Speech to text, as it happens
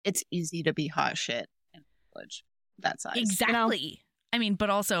it's easy to be hot shit in college that size. Exactly. You know? I mean, but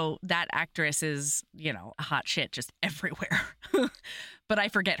also that actress is, a hot shit just everywhere. But I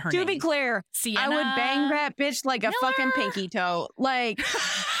forget her name. To be clear, Sienna I would bang that bitch like a fucking pinky toe. Like,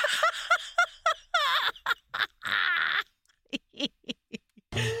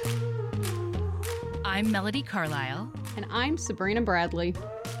 I'm Melody Carlisle. And I'm Sabrina Bradley.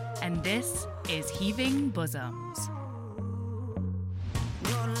 And this is Heaving Bosoms.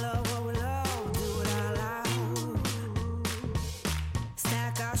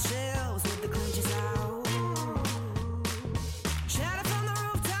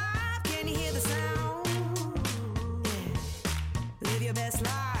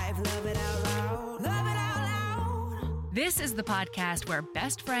 This is the podcast where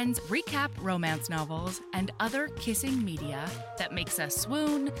best friends recap romance novels and other kissing media that makes us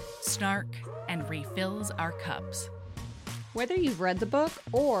swoon, snark, and refills our cups. Whether you've read the book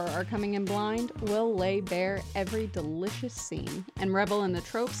or are coming in blind, we'll lay bare every delicious scene and revel in the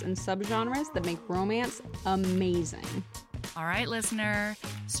tropes and subgenres that make romance amazing. All right, listener,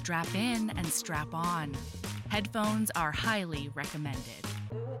 strap in and strap on. Headphones are highly recommended.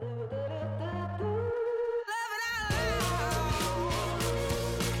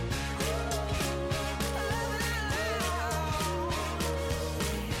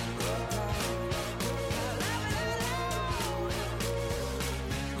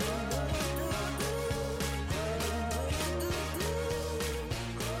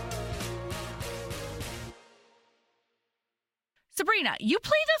 Sabrina, you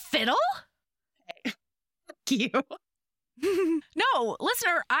play the fiddle? you. No,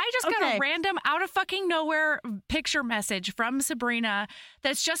 listener, I just got a random out of fucking nowhere picture message from Sabrina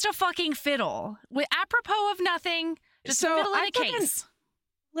that's just a fucking fiddle. With apropos of nothing, just a fiddle in a case.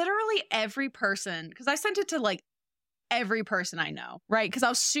 Literally every person, because I sent it to like every person I know, right? Because I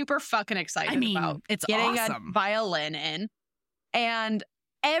was super fucking excited about it's getting awesome. a violin in. And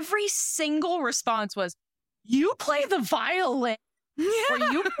every single response was, you play the violin? Or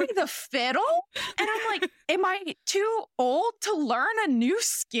you play the fiddle? And I'm like, am I too old to learn a new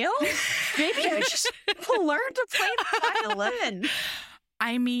skill? Maybe I just learn to play the violin.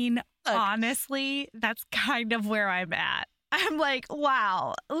 I mean, honestly, that's kind of where I'm at. I'm like,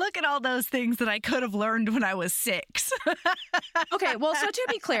 wow, look at all those things that I could have learned when I was 6. Okay, well, so to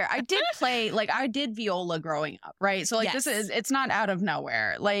be clear, I did viola growing up, right? So Yes. it's not out of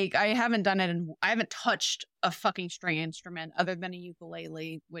nowhere. Like, I haven't done it I haven't touched a fucking string instrument other than a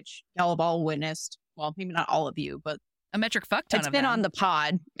ukulele, which y'all have all witnessed. Well, maybe not all of you, but A metric fuck ton it's of been them. on the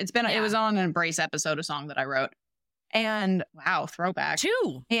pod. Yeah. It was on an Embrace episode, a song that I wrote. And wow, throwback.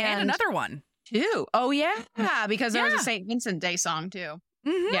 2 and another one. 2. Oh, yeah. Because there was a St. Vincent Day song, too.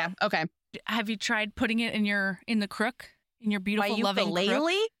 Mm-hmm. Yeah. Okay. Have you tried putting it in your crook? In your beautiful, My loving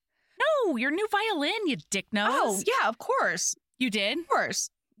ukulele? crook? No, your new violin, you dick nose. Oh, yeah, of course. You did? Of course.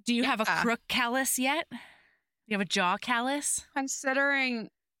 Do you have a crook callus yet? Do you have a jaw callus? Considering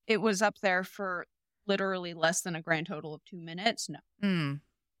it was up there for literally less than a grand total of 2 minutes, no.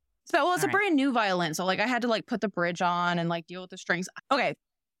 So, well, it's a brand new violin. So, like, I had to, like, put the bridge on and, like, deal with the strings. Okay.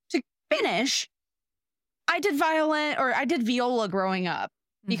 To finish, I did viola growing up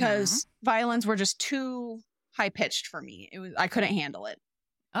because violins were just too high-pitched for me. I couldn't handle it.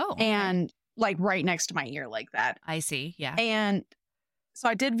 Oh. And, like, right next to my ear like that. I see, yeah. And so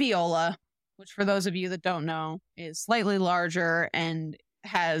I did viola, which for those of you that don't know, is slightly larger and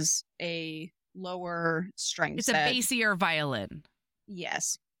has a lower string set. It's a bassier violin.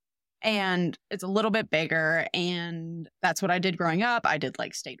 Yes. And it's a little bit bigger, and that's what I did growing up. I did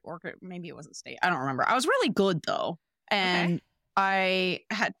like state orchestra. Maybe it wasn't state. I don't remember. I was really good though. And I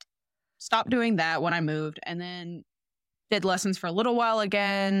had stopped doing that when I moved, and then did lessons for a little while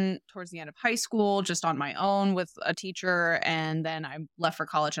again towards the end of high school, just on my own with a teacher. And then I left for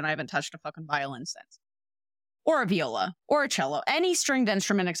college, and I haven't touched a fucking violin since. Or a viola, or a cello, any stringed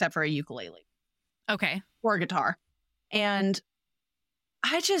instrument except for a ukulele. Okay. Or a guitar. And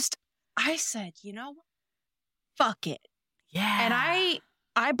I said, you know what? Fuck it. Yeah. And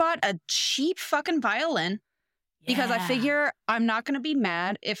I bought a cheap fucking violin because I figure I'm not going to be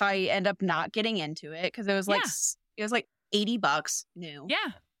mad if I end up not getting into it, because it was like $80 new.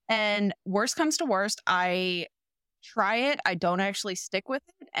 Yeah. And worst comes to worst, I try it, I don't actually stick with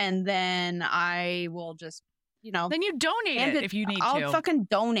it, and then I will just, then you donate it if you need to. I'll fucking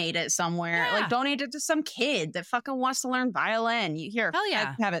donate it somewhere. Yeah. Like, donate it to some kid that fucking wants to learn violin. Here, hell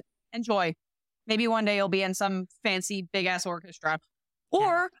yeah, have it. Enjoy. Maybe one day you'll be in some fancy big ass orchestra.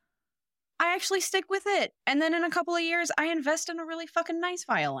 Or I actually stick with it. And then in a couple of years, I invest in a really fucking nice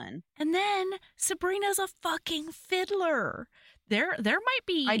violin. And then Sabrina's a fucking fiddler. there might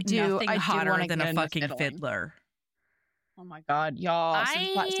be nothing I hotter than a fucking fiddling. fiddler. Oh my God, y'all.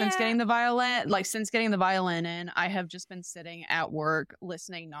 Since getting the violin in, I have just been sitting at work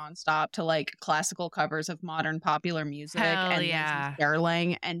listening nonstop to like classical covers of modern popular music and Lindsey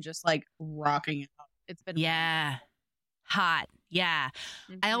Sterling and just like rocking it up. It's been hot. Yeah.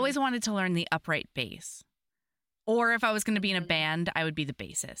 I always wanted to learn the upright bass. Or if I was going to be in a band, I would be the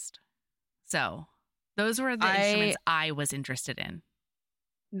bassist. So those were the instruments I was interested in.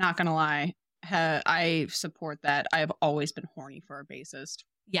 Not going to lie. I support that. I've always been horny for a bassist.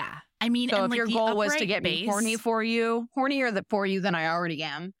 Yeah. I mean, so and if your goal was to get me hornier for you than I already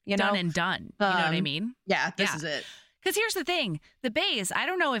am, done and done. You know what I mean? Yeah, this is it. Because here's the thing. The bass, I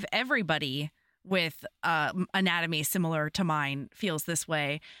don't know if everybody with anatomy similar to mine feels this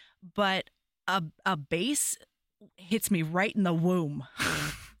way, but a bass hits me right in the womb.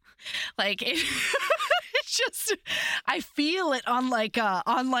 Like it just, I feel it on like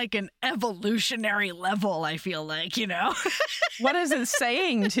an evolutionary level. I feel like, you know. What is it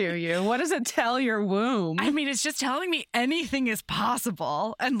saying to you? What does it tell your womb? I mean, it's just telling me anything is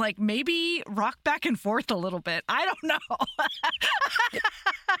possible, and like maybe rock back and forth a little bit. I don't know.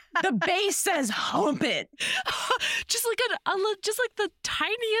 The bass says hump it. Just like the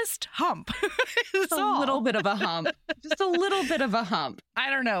tiniest hump. Just a little bit of a hump. Just a little bit of a hump. I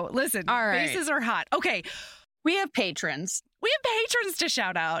don't know. Listen, all right. Basses are hot. Okay. We have patrons. We have patrons to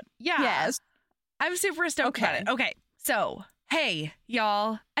shout out. Yeah. Yes. I'm super stoked about it. Okay. So, hey,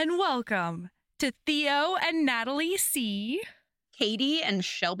 y'all, and welcome to Theo and Natalie C. Katie and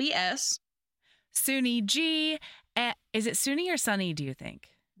Shelby S. Suni G. Is it Suni or Sunny, do you think?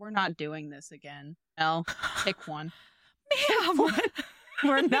 We're not doing this again. Elle, pick one. Ma'am.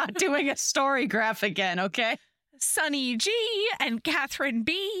 We're not doing a story graph again, okay? Sunny G and Catherine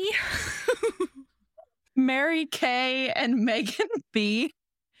B. Mary K and Megan B.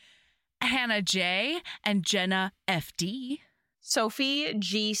 Hannah J and Jenna FD. Sophie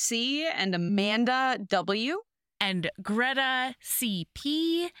GC and Amanda W. And Greta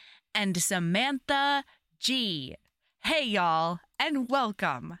CP and Samantha G. Hey, y'all, and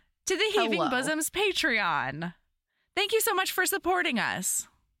welcome to the Heaving Bosoms Patreon. Thank you so much for supporting us.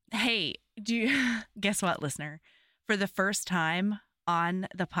 Hey, guess what, listener? For the first time on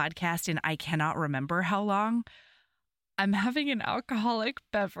the podcast in I cannot remember how long, I'm having an alcoholic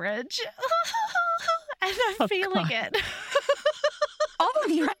beverage. And I'm feeling it. Oh,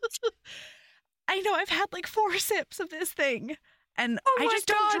 yes. I know, I've had like 4 sips of this thing. And I just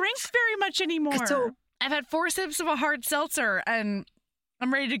don't drink very much anymore. So I've had 4 sips of a hard seltzer and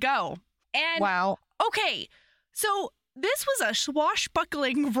I'm ready to go. And wow. Okay, so this was a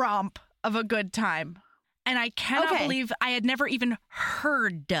swashbuckling romp of a good time. And I cannot believe I had never even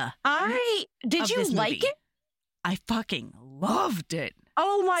heard Did you like it? I fucking loved it.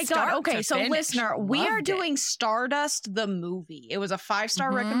 Oh my God. Okay, so listener, we are doing Stardust the movie. It was a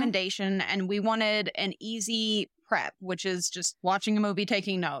 5-star recommendation and we wanted an easy prep, which is just watching a movie,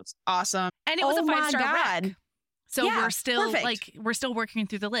 taking notes. Awesome. And it was a 5-star rec. So yeah, we're still working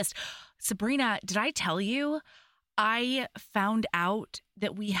through the list. Sabrina, did I tell you I found out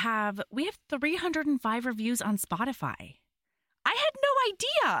that we have 305 reviews on Spotify? I had no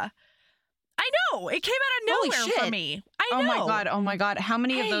idea. I know. It came out of nowhere for me. I know. Oh my God. How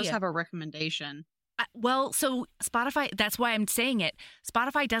many of those have a recommendation? Well, so Spotify, that's why I'm saying it.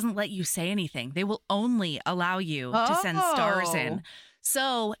 Spotify doesn't let you say anything. They will only allow you to send stars in.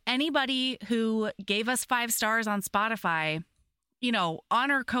 So anybody who gave us 5 stars on Spotify, you know,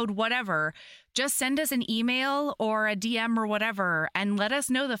 honor code whatever, just send us an email or a DM or whatever and let us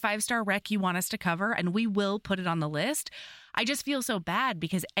know the 5-star rec you want us to cover and we will put it on the list. I just feel so bad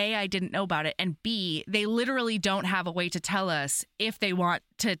because A, I didn't know about it, and B, they literally don't have a way to tell us if they want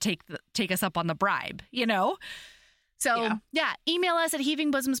to take us up on the bribe, you know? So, yeah, email us at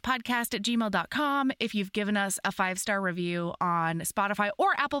heavingbosomspodcast@gmail.com if you've given us a 5-star review on Spotify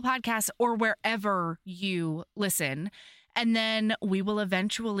or Apple Podcasts or wherever you listen, and then we will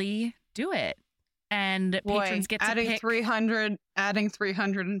eventually do it. And patrons get to adding pick. Adding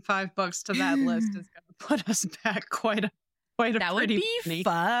 $305 to that list is going to put us back quite a that would be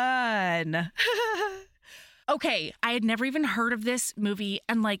fun. Okay, I had never even heard of this movie,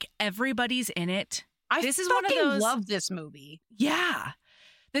 and like everybody's in it. This is one of those. Love this movie. Yeah,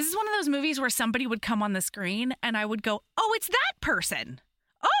 this is one of those movies where somebody would come on the screen, and I would go, "Oh, it's that person."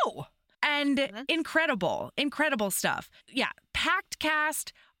 Oh, and incredible stuff. Yeah, packed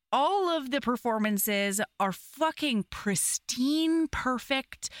cast. All of the performances are fucking pristine,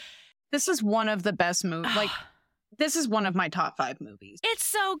 perfect. This is one of the best movies. Like. This is one of my top 5 movies. It's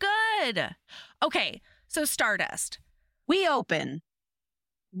so good. Okay, so Stardust. We open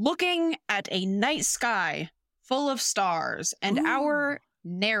looking at a night sky full of stars, and our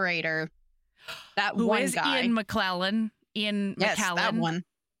narrator, that Who one is guy, Ian McClellan. yes, that one.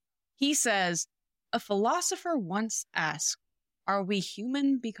 He says, a philosopher once asked, are we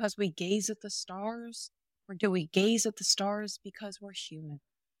human because we gaze at the stars? Or do we gaze at the stars because we're human?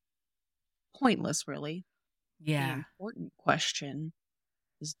 Pointless, really. Yeah. The important question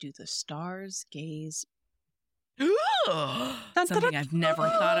is, do the stars gaze? Something I've never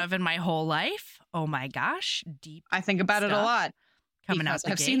thought of in my whole life. Oh my gosh. Deep. I think about it a lot. Coming out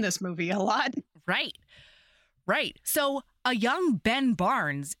the I've gate. seen this movie a lot. Right. So a young Ben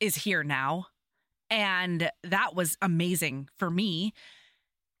Barnes is here now. And that was amazing for me.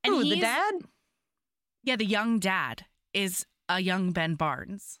 And Who, the dad? Yeah, the young dad is a young Ben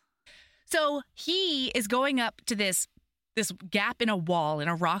Barnes. So he is going up to this gap in a wall, in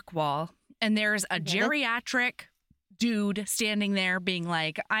a rock wall, and there's a geriatric dude standing there being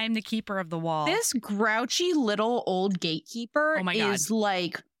like, I'm the keeper of the wall. This grouchy little old gatekeeper is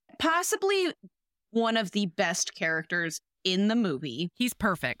like possibly one of the best characters in the movie. He's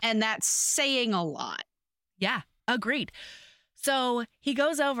perfect. And that's saying a lot. Yeah, agreed. So he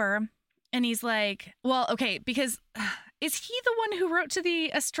goes over and he's like, well, okay, because is he the one who wrote to the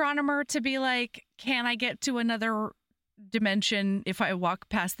astronomer to be like, can I get to another dimension if I walk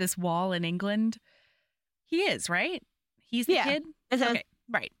past this wall in England? He is, right? He's the kid? Okay,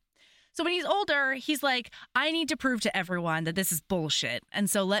 right. So when he's older, he's like, I need to prove to everyone that this is bullshit. And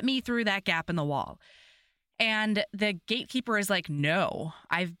so let me through that gap in the wall. And the gatekeeper is like, no,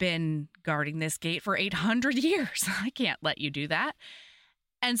 I've been guarding this gate for 800 years. I can't let you do that.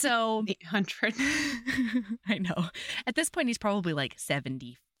 And so 800. I know. At this point, he's probably like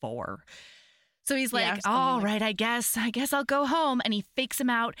 74. So he's like, all right, I guess I'll go home. And he fakes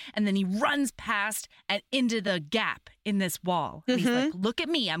him out. And then he runs past and into the gap in this wall. And he's like, look at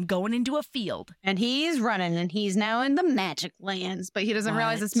me. I'm going into a field. And he's running and he's now in the magic lands. But he doesn't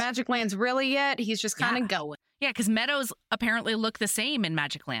realize it's magic lands really yet. He's just kind of going. Yeah, because meadows apparently look the same in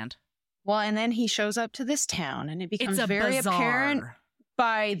Magic Land. Well, and then he shows up to this town and it becomes very bazaar. Apparent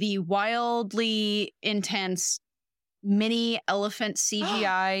by the wildly intense mini elephant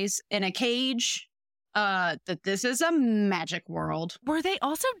CGIs in a cage that this is a magic world. Were they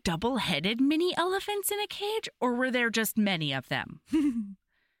also double-headed mini elephants in a cage, or were there just many of them in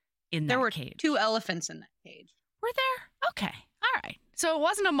that cage? There were 2 elephants in that cage. Were there? Okay. All right. So it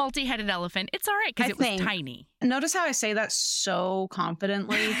wasn't a multi-headed elephant. It's all right because it was tiny. Notice how I say that so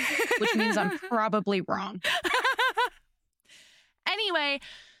confidently, which means I'm probably wrong. Anyway,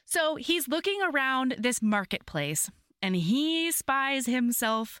 so he's looking around this marketplace and he spies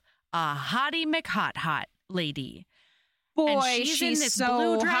himself a hottie McHot lady. Boy, and she's in this so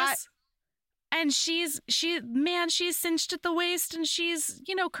blue dress. hot. And she's cinched at the waist and she's,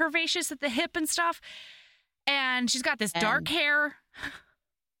 curvaceous at the hip and stuff. And she's got this dark hair.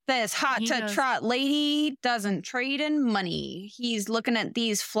 This hot to trot lady doesn't trade in money. He's looking at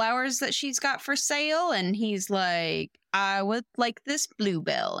these flowers that she's got for sale and he's like, I would like this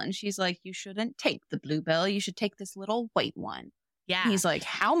bluebell. And she's like, you shouldn't take the bluebell. You should take this little white one. Yeah. And he's like,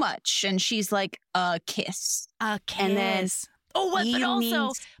 how much? And she's like, a kiss. A kiss. And then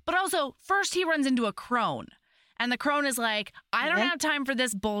but also first he runs into a crone. And the crone is like, I don't have time for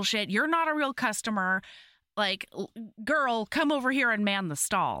this bullshit. You're not a real customer. Like, girl, come over here and man the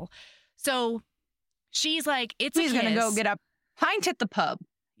stall. So she's like, it's a kiss. He's going to go get a pint at the pub.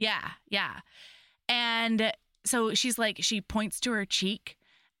 Yeah. And so she's like, she points to her cheek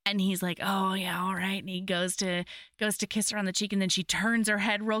and he's like, oh yeah, all right. And he goes to kiss her on the cheek. And then she turns her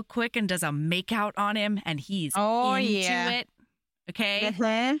head real quick and does a make out on him. And he's into it. Okay.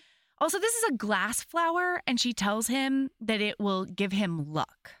 Mm-hmm. Also, this is a glass flower. And she tells him that it will give him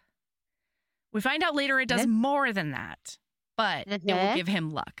luck. We find out later it does more than that, but it will give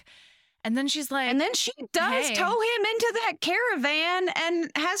him luck. And then she's like... And then she does tow him into that caravan and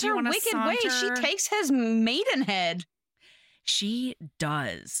has her wicked way. She takes his maidenhead. She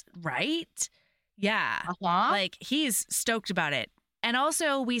does, right? Yeah. Like, he's stoked about it. And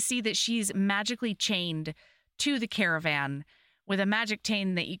also, we see that she's magically chained to the caravan with a magic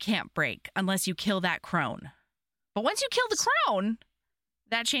chain that you can't break unless you kill that crone. But once you kill the crone...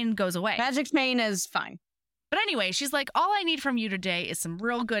 that chain goes away. Magic chain is fine. But anyway, she's like, all I need from you today is some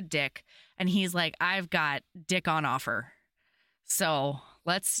real good dick. And he's like, I've got dick on offer. So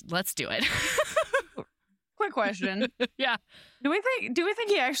let's do it. Quick question. Yeah. Do we think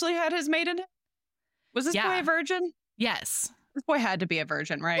he actually had his maiden? Was this boy a virgin? Yes. This boy had to be a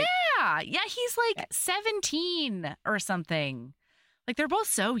virgin, right? Yeah. He's like 17 or something. Like, they're both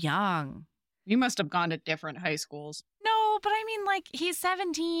so young. You must have gone to different high schools. No, No, but I mean, like, he's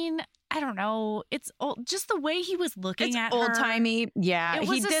 17. I don't know. It's old. Just the way he was looking at her. It's old-timey. Yeah,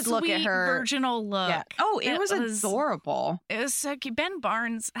 he did look at her. Virginal look. Yeah. Oh, it was adorable. It was so cute. Ben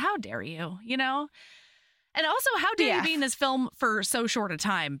Barnes, how dare you, you know? And also, how dare you be in this film for so short a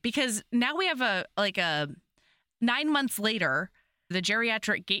time? Because now we have a 9 months later, the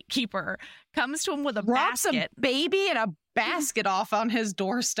geriatric gatekeeper comes to him with a basket. A baby and a basket off on his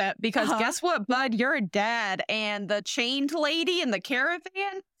doorstep because guess what, bud? You're a dad, and the chained lady in the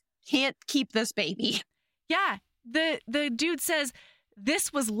caravan can't keep this baby. Yeah. The dude says,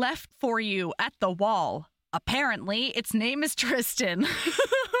 this was left for you at the wall. Apparently, its name is Tristan.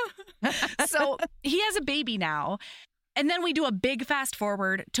 So he has a baby now. And then we do a big fast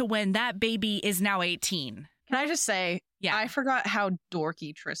forward to when that baby is now 18. Can I just say, I forgot how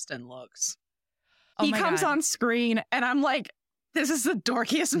dorky Tristan looks. He comes on screen and I'm like, this is the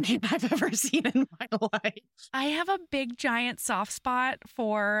dorkiest man I've ever seen in my life. I have a big, giant soft spot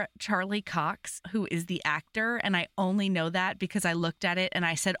for Charlie Cox, who is the actor. And I only know that because I looked at it and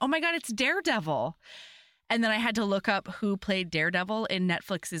I said, oh my God, it's Daredevil. And then I had to look up who played Daredevil in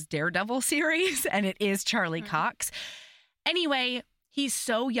Netflix's Daredevil series. And it is Charlie Cox. Anyway, he's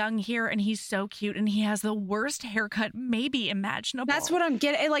so young here and he's so cute and he has the worst haircut maybe imaginable. That's what I'm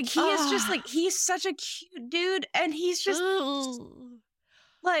getting. Like, he is just like, he's such a cute dude and he's just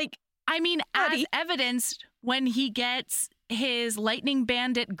like, I mean, as evidenced when he gets his Lightning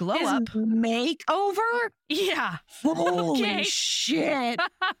Bandit glow up makeover. Yeah. Holy shit.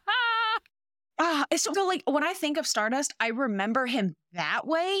 So like when I think of Stardust, I remember him that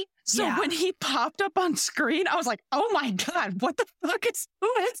way. So when he popped up on screen, I was like, oh my God, what the fuck is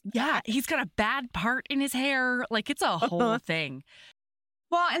this? Yeah, he's got a bad part in his hair. Like, it's a whole thing.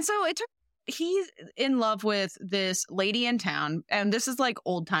 Well, and so he's in love with this lady in town. And this is like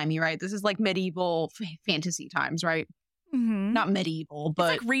old timey, right? This is like medieval fantasy times, right? Mm-hmm. Not medieval,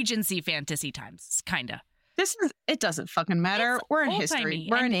 but it's like Regency fantasy times, kind of. It doesn't fucking matter. We're in history.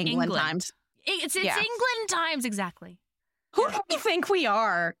 We're in England times. It's England times, exactly. Who do we think we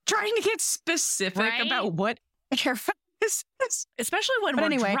are? Trying to get specific about what hair is. Especially when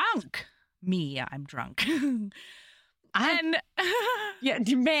we're drunk. Me, I'm drunk. Yeah,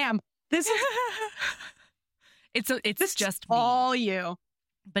 ma'am. This is it's just all you.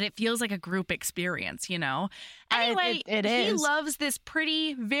 But it feels like a group experience, you know? Anyway, it is. He loves this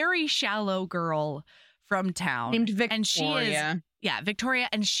pretty, very shallow girl from town. Named Victoria. And she is, Victoria.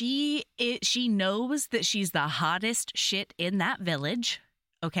 And she knows that she's the hottest shit in that village.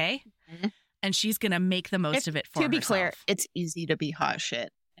 Okay? Mm-hmm. And she's going to make the most of it for herself. To be clear, it's easy to be hot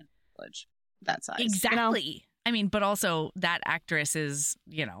shit in a village that size. Exactly. You know? I mean, but also that actress is,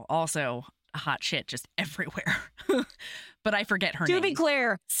 you know, also hot shit just everywhere. But I forget her name. To be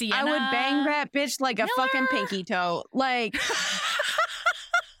clear, Sienna I would bang that bitch like a fucking pinky toe. Like...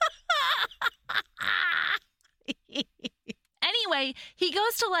 Anyway, he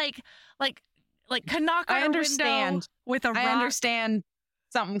goes to like knock on her window with a rock. I understand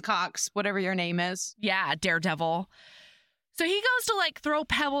something Cox, whatever your name is. Yeah, Daredevil. So he goes to like throw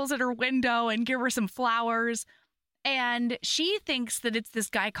pebbles at her window and give her some flowers. And she thinks that it's this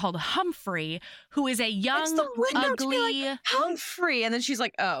guy called Humphrey, who is a young, ugly... Like, Humphrey. And then she's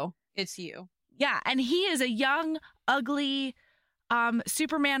like, oh, it's you. Yeah, and he is a young, ugly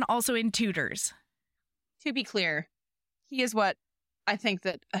Superman also in Tudors. To be clear, he is what I think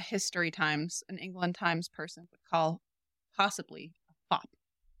that a an England Times person would call possibly a fop.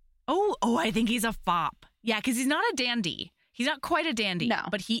 Oh, I think he's a fop. Yeah, because he's not a dandy. He's not quite a dandy,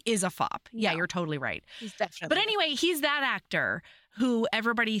 but he is a fop. Yeah, you're totally right. He's definitely. But anyway, he's that actor who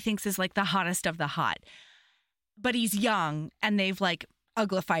everybody thinks is like the hottest of the hot. But he's young and they've like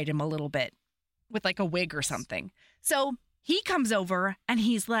uglified him a little bit with like a wig or something. So he comes over and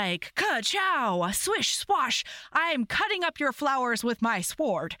he's like, ka-chow, swish, swash, I'm cutting up your flowers with my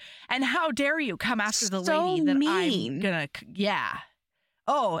sword. And how dare you come after the lady that I'm gonna... Yeah.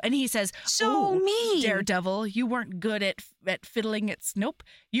 Oh, and he says, so mean. Daredevil, you weren't good at fiddling at... Nope.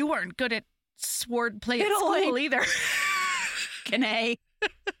 You weren't good at sword play at school either. Kane.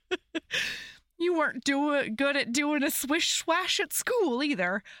 You weren't good at doing a swish swash at school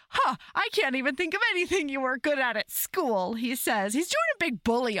either. Huh, I can't even think of anything you were good at school, he says. He's doing a big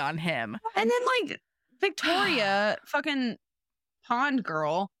bully on him. And then, like, Victoria, fucking pond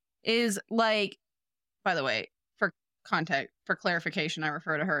girl, is like, by the way, for clarification, I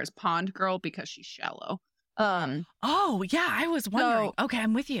refer to her as pond girl because she's shallow. Oh, yeah, I was wondering. Okay,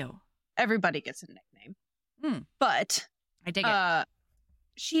 I'm with you. Everybody gets a nickname. But I dig it.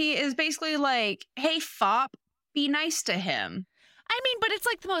 She is basically like, hey, fop, be nice to him. I mean, but it's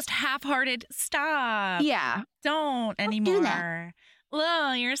like the most half-hearted, stop. Yeah. Don't anymore.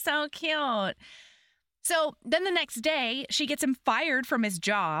 Oh, you're so cute. So then the next day, she gets him fired from his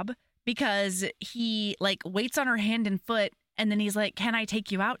job because he like waits on her hand and foot. And then he's like, can I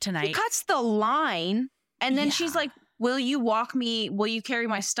take you out tonight? He cuts the line. And then she's like, will you carry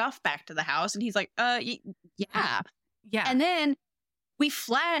my stuff back to the house? And he's like, yeah. Yeah. And then we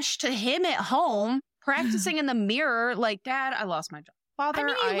flash to him at home practicing in the mirror like, Dad, I lost my job. Father,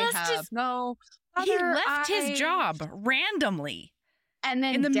 he left his job randomly. And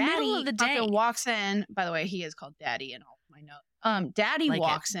then in the Daddy middle of the day walks in. By the way, he is called Daddy in all of my notes. Daddy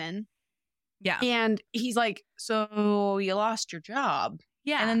walks in. Yeah. And he's like, so you lost your job.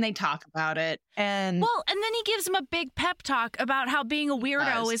 Yeah. And then they talk about it. And then he gives him a big pep talk about how being a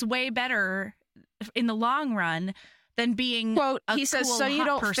weirdo is way better in the long run than being quote, he cool, says, so you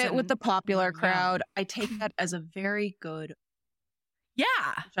don't fit with the popular crowd. I take that as a very good. Yeah.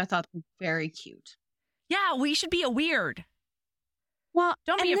 Which I thought was very cute. Yeah, we should be a weird. Well,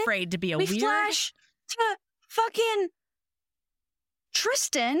 don't be afraid to be a weird. We flash to fucking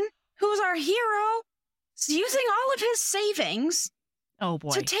Tristan, who's our hero, using all of his savings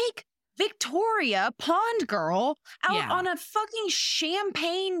to take Victoria, Pond Girl, out on a fucking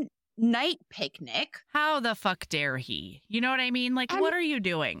champagne night picnic. How the fuck dare he? You know what I mean? Like, what are you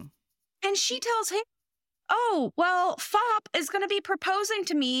doing? And she tells him, oh, well, Fop is going to be proposing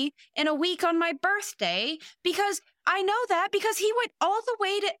to me in a week on my birthday because I know that because he went all the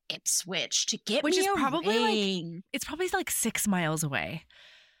way to Ipswich to get me a ring. It's probably like 6 miles away.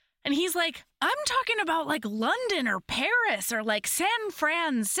 And he's like, I'm talking about like London or Paris or like San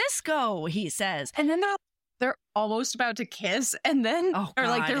Francisco, he says. And then they're almost about to kiss. And then they're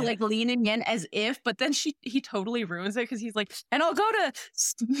like leaning in as if, but then he totally ruins it because he's like, and I'll go to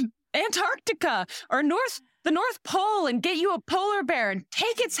Antarctica or the North Pole and get you a polar bear and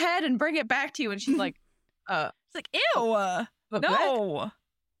take its head and bring it back to you. And she's like, it's like, ew, no. What?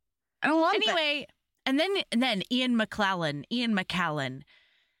 I don't want that. Anyway, and then Ian McKellen,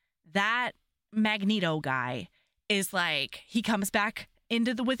 that Magneto guy is like, he comes back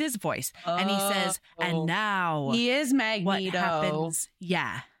with his voice and he says, and now he is Magneto. What happens?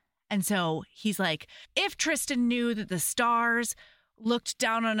 Yeah. And so he's like, if Tristan knew that the stars looked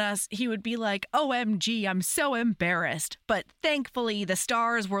down on us, he would be like, OMG, I'm so embarrassed. But thankfully, the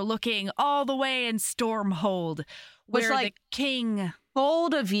stars were looking all the way in Stormhold, where the king.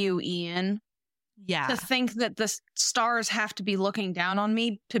 Bold of you, Ian. Yeah. To think that the stars have to be looking down on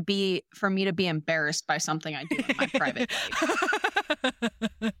me for me to be embarrassed by something I do in my private life.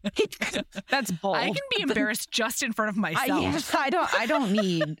 That's bold. I can be embarrassed just in front of myself. I don't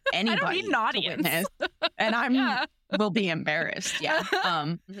need anybody. I don't need an audience. And will be embarrassed. Yeah.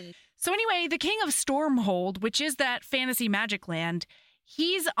 So anyway, the king of Stormhold, which is that fantasy magic land,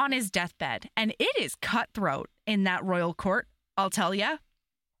 he's on his deathbed, and it is cutthroat in that royal court, I'll tell ya.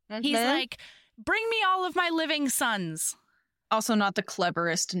 He's like, bring me all of my living sons. Also not the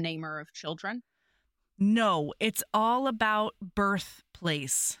cleverest namer of children. No, it's all about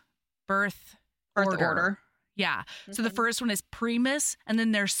birthplace. Birth order. Yeah. Mm-hmm. So the first one is Primus, and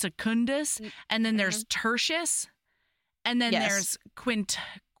then there's Secundus, and then there's Tertius, and then there's Quintoplus.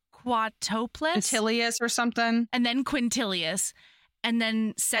 Quintilius or something. And then Quintilius, and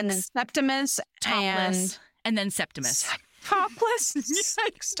then Septimus, and then Septimus. Topless?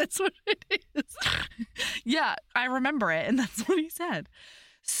 Yes, that's what it is. Yeah, I remember it, and that's what he said.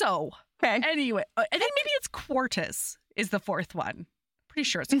 So, anyway, and then maybe it's Quartus is the fourth one. Pretty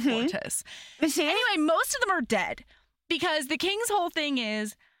sure it's Quartus. Anyway, most of them are dead because the king's whole thing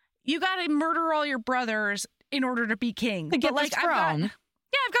is you got to murder all your brothers in order to be king. To get the throne.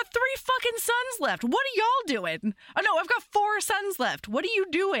 I've got 3 fucking sons left. What are y'all doing? Oh, no, I've got 4 sons left. What are you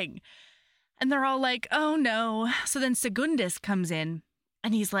doing? And they're all like, oh, no. So then Secundus comes in,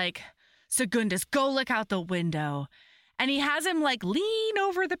 and he's like, Secundus, go look out the window. And he has him, like, lean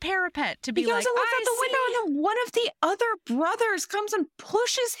over the parapet to be like, look out the window, and then one of the other brothers comes and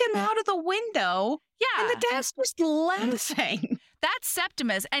pushes him out of the window. Yeah. And the dad's just laughing. That's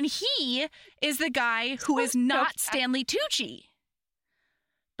Septimus, and he is the guy who is not Stanley Tucci.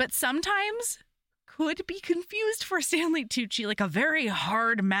 But sometimes could be confused for Stanley Tucci, like a very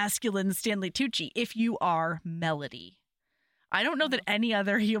hard masculine Stanley Tucci, if you are Melody. I don't know that any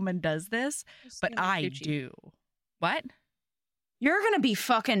other human does this, but I do. What? You're going to be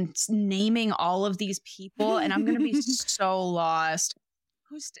fucking naming all of these people, and I'm going to be so lost.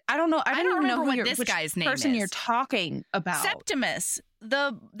 I don't know. I don't remember what this guy's name is. Person you're talking about. Septimus,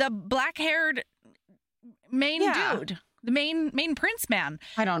 the black-haired main dude. The main prince man.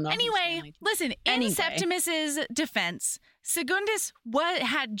 I don't know. Anyway, listen, in Septimus's defense, Segundus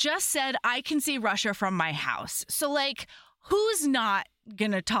had just said, I can see Russia from my house. So, like, who's not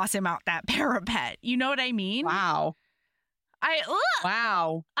going to toss him out that parapet? You know what I mean? Wow.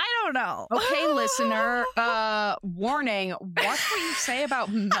 Wow. I don't know. Okay, listener. Warning. Watch what you say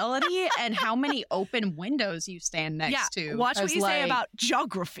about Melody and how many open windows you stand next to. Watch what you say about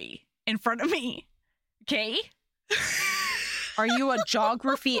geography in front of me. Okay? Are you a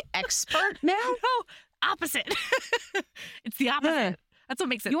geography expert now? No, opposite. It's the opposite. That's what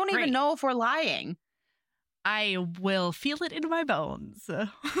makes it You won't great. even know if we're lying. I will feel it in my bones.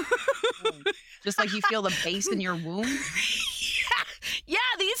 Just like you feel the bass in your womb. Yeah,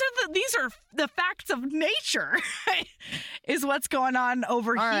 these are the facts of nature. Is what's going on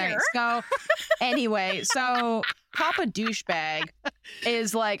over All here. right, so anyway, Papa Douchebag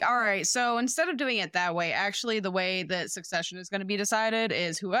is like, all right, so instead of doing it that way, actually the way that succession is going to be decided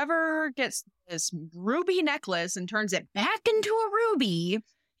is whoever gets this ruby necklace and turns it back into a ruby.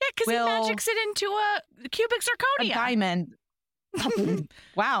 Yeah, because he magics it into a cubic zirconia. A diamond.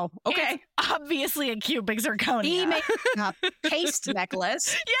 Wow. Okay. It's obviously a cubic zirconia. He makes a paste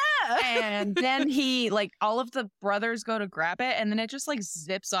necklace. Yeah. And then he, like, all of the brothers go to grab it, and then it just, like,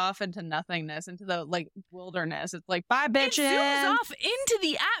 zips off into nothingness, into the, like, wilderness. It's like, bye, bitches. It zooms off into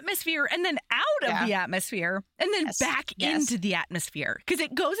the atmosphere and then out of the atmosphere and then back into the atmosphere. Because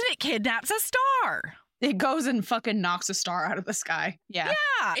it goes and it kidnaps a star. It goes and fucking knocks a star out of the sky. Yeah.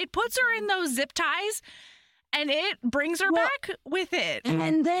 Yeah. It puts her in those zip ties and it brings her back with it.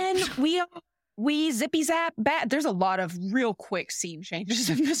 And then we zippy zap back. There's a lot of real quick scene changes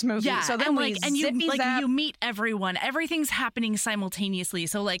in this movie. Yeah. So then you meet everyone. Everything's happening simultaneously.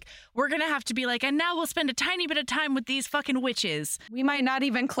 So like we're gonna have to be like, and now we'll spend a tiny bit of time with these fucking witches. We might not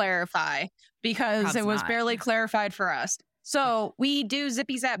even clarify because it was barely clarified for us. So we do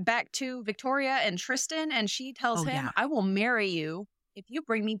zippy zap back to Victoria and Tristan, and she tells him, I will marry you if you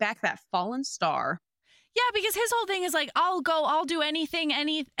bring me back that fallen star. Yeah, because his whole thing is like, I'll do anything,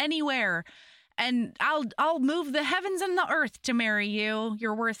 anywhere. And I'll move the heavens and the earth to marry you.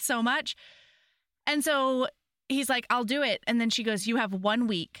 You're worth so much. And so he's like, I'll do it. And then she goes, you have 1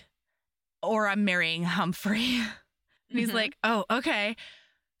 week or I'm marrying Humphrey. And he's like, oh, okay.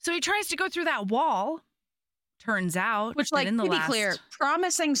 So he tries to go through that wall. Turns out, which, like, to be clear,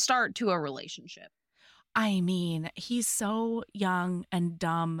 promising start to a relationship. I mean, he's so young and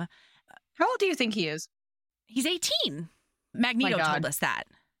dumb. How old do you think he is? He's 18. Magneto told us that.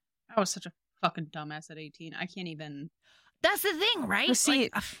 I was such a fucking dumbass at 18. I can't even. That's the thing, right? See,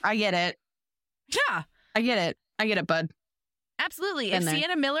 like, I get it. Yeah. I get it, bud. Absolutely. If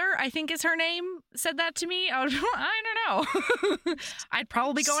Sienna Miller, I think is her name, said that to me, I don't know. I'd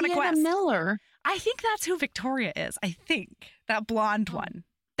probably go on a quest. Sienna Miller? I think that's who Victoria is. I think. That blonde one.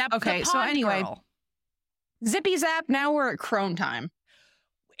 Okay, so anyway. Girl. Zippy zap, now we're at crone time.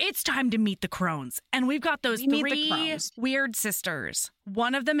 It's time to meet the crones. And we've got those three weird sisters.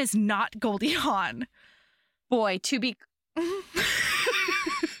 One of them is not Goldie Hawn. Boy, to be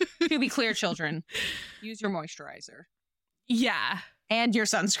clear, children, use your moisturizer. Yeah. And your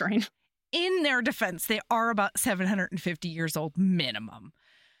sunscreen. In their defense, they are about 750 years old minimum.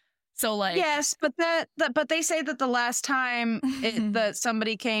 So, like, yes, but but they say that the last time that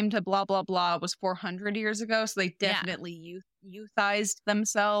somebody came to blah blah blah was 400 years ago, so they definitely youthized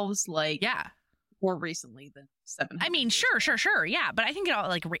themselves, like, more recently than 700. I mean, sure, yeah, but I think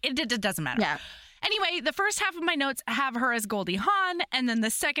it doesn't matter. Yeah. Anyway, the first half of my notes have her as Goldie Hawn, and then the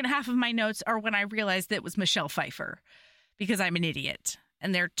second half of my notes are when I realized it was Michelle Pfeiffer, because I'm an idiot,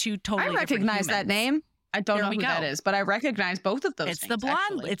 and they're two totally. I recognize that name. I don't know who that is, but I recognize both of those. It's the blonde.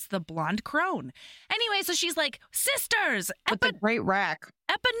 Actually. It's the blonde crone. Anyway, so she's like, sisters with the great rack,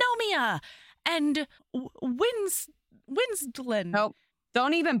 Eponomia, and Winsland. Nope.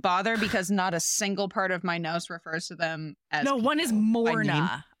 Don't even bother, because not a single part of my notes refers to them as. No, one is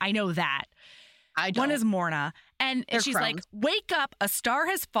Morna. I know that. I don't. One is Morna. And They're she's crones. like, wake up, a star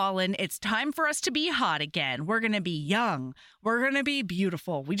has fallen. It's time for us to be hot again. We're going to be young. We're going to be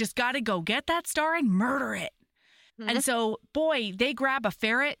beautiful. We just got to go get that star and murder it. Mm-hmm. And so, boy, they grab a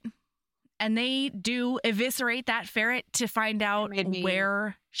ferret and they do eviscerate that ferret to find out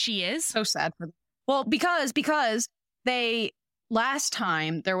where she is. So sad for them. Well, because they... Last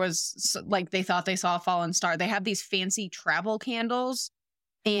time there was, like, they thought they saw a fallen star. They have these fancy travel candles,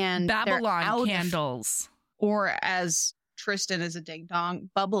 and Babylon candles, or as Tristan is a ding dong,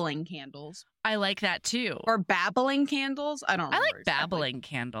 bubbling candles. I like that too. Or babbling candles. I don't know. I like babbling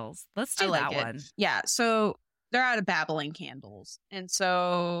candles. Let's do that one. Yeah. So they're out of babbling candles, and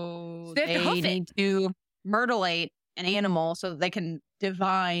so they need to myrtleate an animal so that they can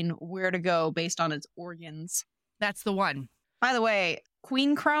divine where to go based on its organs. That's the one. By the way,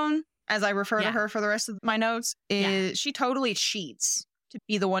 Queen Crone, as I refer to her for the rest of my notes, is she totally cheats to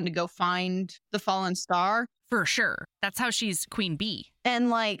be the one to go find the fallen star. For sure. That's how she's Queen Bee. And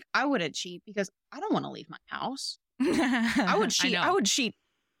like, I wouldn't cheat because I don't want to leave my house. I would cheat. I would cheat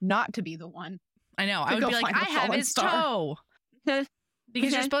not to be the one. I know. I would be like, I have his toe. Because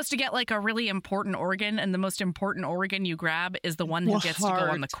you're supposed to get like a really important organ, and the most important organ you grab is the one who gets to go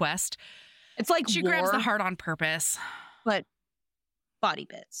on the quest. It's like she grabs the heart on purpose. But body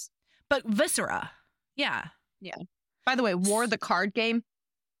bits. But viscera. Yeah. Yeah. By the way, War the card game.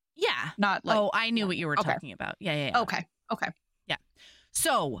 Yeah. Not like. Oh, I knew what you were talking about. Yeah. Okay. Yeah.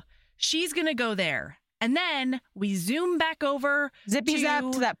 So she's going to go there. And then we zoom back over. Zippy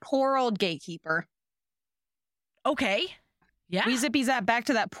zap to that poor old gatekeeper. Okay. Yeah. We zippy zap back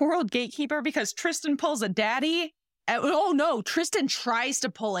to that poor old gatekeeper because Tristan pulls a daddy. Oh no, Tristan tries to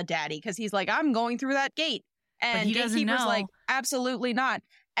pull a daddy because he's like, I'm going through that gate. And he gatekeeper's like, absolutely not.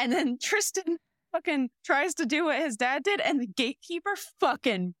 And then Tristan fucking tries to do what his dad did, and the gatekeeper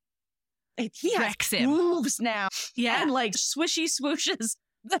fucking he wrecks him. Moves now. Yeah. And like swishy swooshes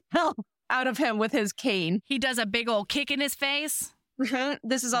the hell out of him with his cane. He does a big old kick in his face.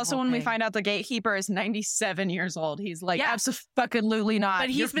 This is also when we find out the gatekeeper is 97 years old. He's like, absolutely not.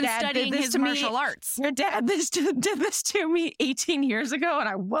 But he's been studying his martial arts. Your dad did this to me 18 years ago, and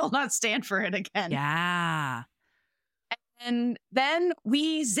I will not stand for it again. Yeah. And then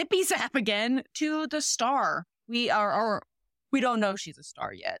we zippy zap again to the star. We don't know she's a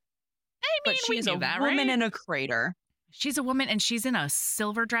star yet. I mean, but she's a woman in a crater. She's a woman, and she's in a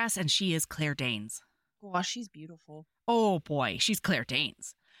silver dress, and she is Claire Danes. Gosh, she's beautiful. Oh boy, she's Claire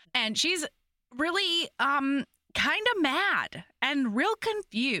Danes. And she's really kind of mad and real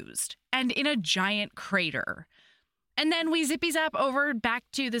confused and in a giant crater. And then we zippy zap over back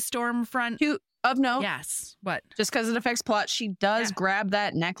to the storm front. Of note. Yes. What? Just because it affects plot, she does grab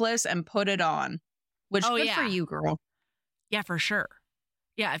that necklace and put it on. Which good for you, girl. Yeah, for sure.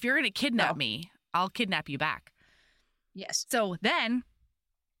 Yeah, if you're going to kidnap me, I'll kidnap you back. Yes. So then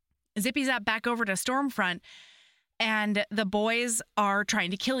zippy zap back over to Stormfront, and the boys are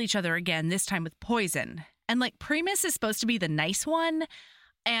trying to kill each other again, this time with poison. And like Primus is supposed to be the nice one,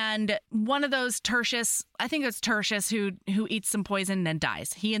 and one of those Tertius, I think it's Tertius, who eats some poison and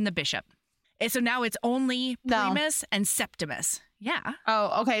dies. He and the bishop. And so now it's only Primus and Septimus. Yeah.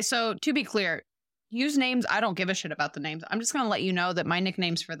 Oh, okay. So to be clear, use names. I don't give a shit about the names. I'm just going to let you know that my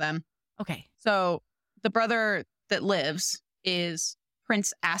nickname's for them. Okay. So the brother that lives is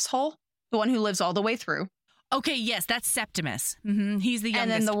Prince Asshole, the one who lives all the way through. Okay, yes, that's Septimus. Mm-hmm. He's the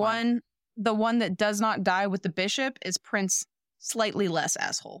youngest and then the one that does not die with the bishop is Prince Slightly Less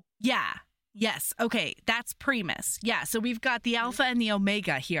Asshole. Yeah. Yes. Okay, that's Primus. Yeah, so we've got the Alpha and the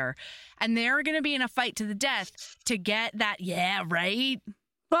Omega here. And they're going to be in a fight to the death to get that, right?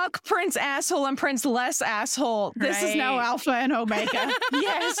 Fuck Prince Asshole and Prince Less Asshole. This is now Alpha and Omega.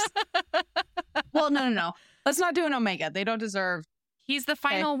 Yes. Well, no. Let's not do an Omega. They don't deserve. He's the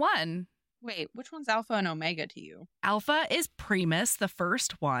final one. Wait, which one's Alpha and Omega to you? Alpha is Primus, the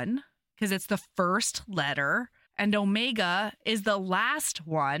first one, because it's the first letter. And Omega is the last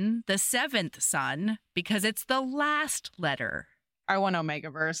one, the seventh son, because it's the last letter. I want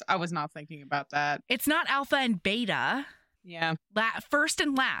Omegaverse. I was not thinking about that. It's not Alpha and Beta. Yeah. First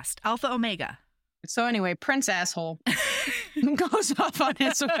and last, Alpha Omega. So anyway, Prince Asshole goes off on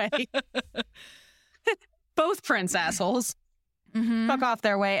his way. Both Prince Assholes fuck off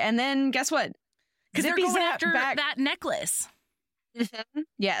their way. And then guess what? Because they're going after that necklace.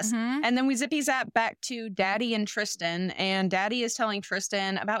 Yes. And then we zippy zap back to Daddy and Tristan. And Daddy is telling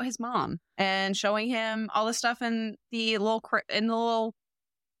Tristan about his mom and showing him all the stuff in the little cradle.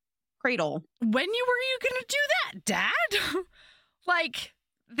 When were you going to do that, Dad? Like,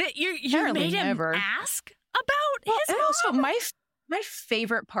 that you made him ask about his mom? Also, my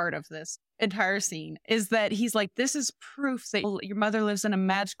favorite part of this entire scene is that he's like, this is proof that your mother lives in a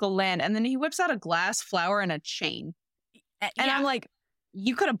magical land. And then he whips out a glass flower and a chain. And I'm like,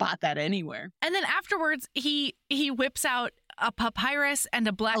 you could have bought that anywhere. And then afterwards, he whips out a papyrus and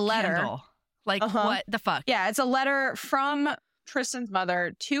a black candle. Like, what the fuck? Yeah, it's a letter from Tristan's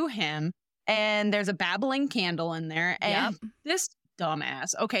mother to him. And there's a babbling candle in there. And this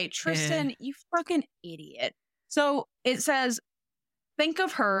dumbass. Okay, Tristan, you fucking idiot. So it says, think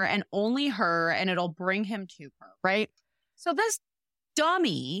of her and only her, and it'll bring him to her, right? So this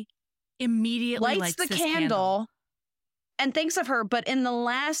dummy immediately lights the candle and thinks of her, but in the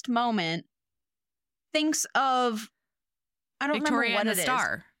last moment thinks of, I don't Victoria remember what and the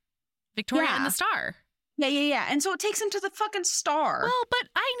Star. Victoria and the Star. Yeah. And so it takes him to the fucking star. Well, but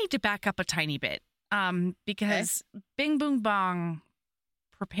I need to back up a tiny bit. because Bing Boom Bong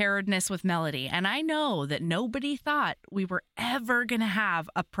preparedness with Melody. And I know that nobody thought we were ever going to have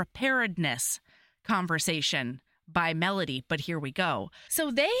a preparedness conversation by Melody, but here we go.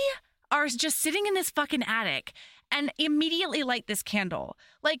 So they are just sitting in this fucking attic and immediately light this candle.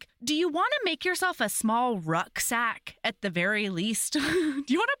 Like, do you want to make yourself a small rucksack at the very least? Do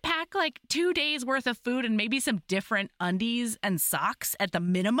you want to pack like 2 days worth of food and maybe some different undies and socks at the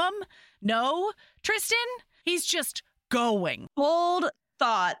minimum? No? Tristan? He's just going. Bold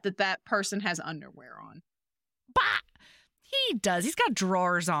thought that person has underwear on. Bah! He does. He's got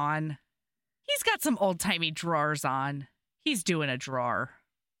drawers on. He's got some old-timey drawers on. He's doing a drawer.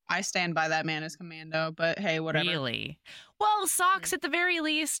 I stand by that man as commando, but hey, whatever. Really? Well, socks at the very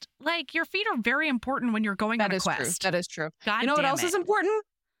least. Like, your feet are very important when you're going on a quest. That is true. God you know what else is important?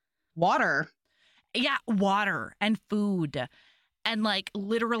 Water. Yeah, water and food and like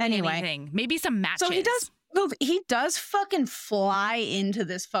literally anything. Maybe some matches. So he does fucking fly into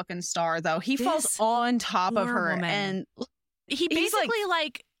this fucking star, though. He falls on top of her and he basically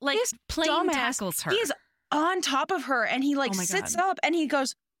like plane tackles her. He's on top of her and he like sits up and he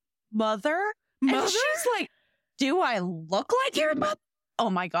goes, Mother? And she's like, do I look like your mother? Oh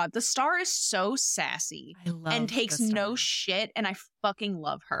my God. The star is so sassy and takes no shit. And I fucking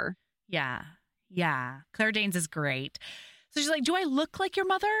love her. Yeah. Yeah. Claire Danes is great. So she's like, do I look like your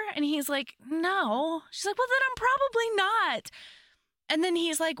mother? And he's like, no. She's like, well, then I'm probably not. And then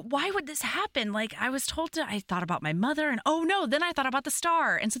he's like, why would this happen? Like, I thought about my mother and oh no, then I thought about the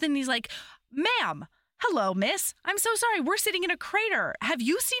star. And so then he's like, ma'am. Hello, miss. I'm so sorry. We're sitting in a crater. Have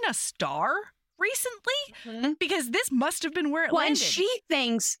you seen a star recently? Mm-hmm. Because this must have been where it landed. And she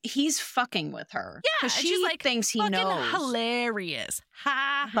thinks he's fucking with her. Yeah. She's like, thinks he knows. Hilarious.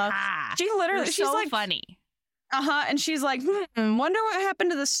 Ha ha. She's so like funny. And she's like, wonder what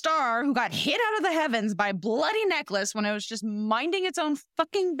happened to the star who got hit out of the heavens by a bloody necklace when it was just minding its own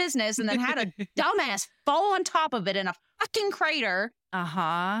fucking business and then had a dumbass fall on top of it in a fucking crater.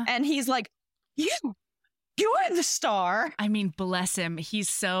 And he's like, You are the star. I mean, bless him. He's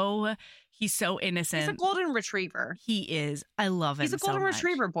so innocent. He's a golden retriever. He is. I love him. He's a golden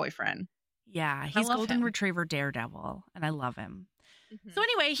retriever boyfriend. Yeah, he's golden retriever daredevil, and I love him. Mm-hmm. So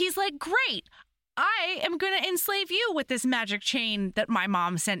anyway, he's like, great. I am going to enslave you with this magic chain that my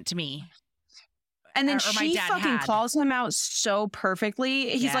mom sent to me. And then she fucking calls him out so perfectly.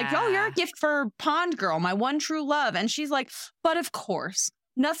 He's like, oh, you're a gift for Pond Girl, my one true love. And she's like, but of course.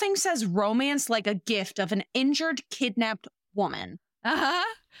 Nothing says romance like a gift of an injured, kidnapped woman. And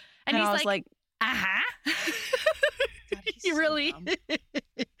he's I was like, God, he really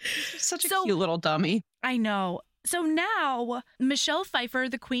such a cute little dummy. I know. So now Michelle Pfeiffer,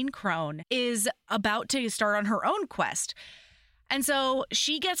 the Queen Crone, is about to start on her own quest. And so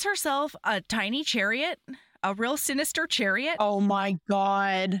she gets herself a tiny chariot, a real sinister chariot. Oh my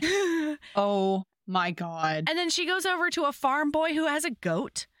God. Oh my God. And then she goes over to a farm boy who has a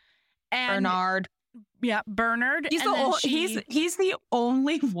goat. And Bernard. Yeah, Bernard. He's the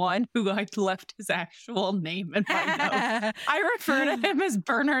only one who left his actual name in my notes. I refer to him as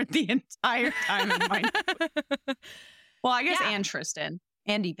Bernard the entire time in my notes. Well, I guess and Tristan.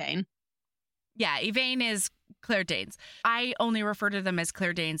 And Yvain. Yeah, Yvain is Claire Danes. I only refer to them as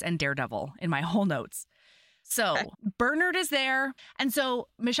Claire Danes and Daredevil in my whole notes. So Bernard is there. And so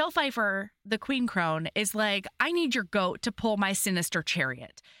Michelle Pfeiffer, the Queen Crone, is like, I need your goat to pull my sinister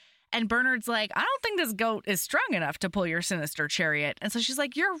chariot. And Bernard's like, I don't think this goat is strong enough to pull your sinister chariot. And so she's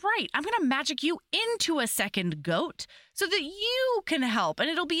like, you're right. I'm going to magic you into a second goat so that you can help. And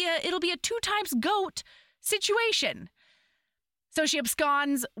it'll be a 2 times goat situation. So she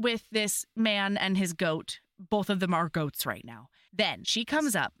absconds with this man and his goat. Both of them are goats right now. Then she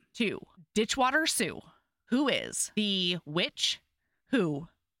comes up to Ditchwater Sue, who is the witch who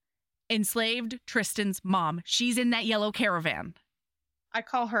enslaved Tristan's mom. She's in that yellow caravan. I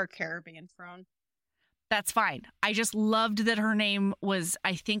call her Caribbean Crone. That's fine. I just loved that her name was,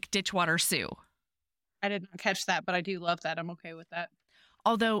 I think, Ditchwater Sue. I did not catch that, but I do love that. I'm okay with that.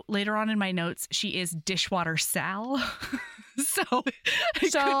 Although later on in my notes, she is Dishwater Sal. so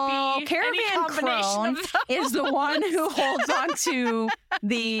Caravan Crone is the one who holds on to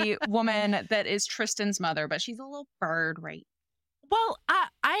the woman that is Tristan's mother, but she's a little bird, right? Well,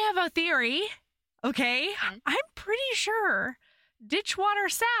 I have a theory, okay? Mm-hmm. I'm pretty sure Ditchwater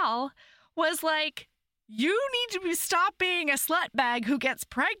Sal was like, you need to stop being a slut bag who gets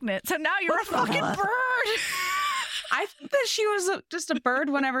pregnant, so now you're a fucking bird. I think that she was just a bird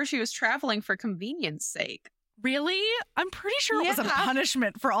whenever she was traveling for convenience sake. Really? I'm pretty sure it was a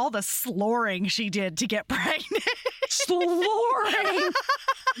punishment for all the sloring she did to get pregnant. Sloring?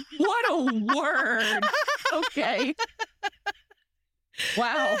 What a word. Okay.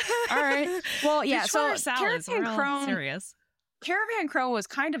 Wow. All right. Well, yeah. So Caravan Crow was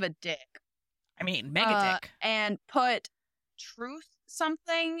kind of a dick. I mean, mega dick. And put truth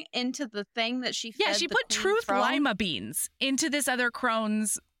something into the thing that she fed. Yeah, she put truth lima beans into this other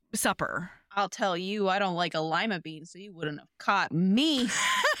crone's supper. I'll tell you, I don't like a lima bean, so you wouldn't have caught me.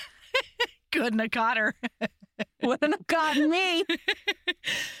 Couldn't have caught her. Wouldn't have caught me.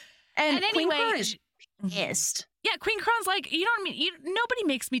 And anyway, Queen Crone is pissed. Yeah, Queen Crone's like, you know what I mean? Nobody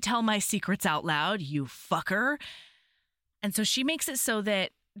makes me tell my secrets out loud, you fucker. And so she makes it so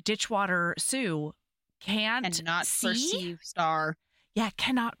that Ditchwater Sue cannot perceive Star. Yeah,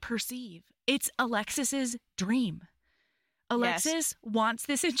 cannot perceive. It's Alexis's dream. Alexis wants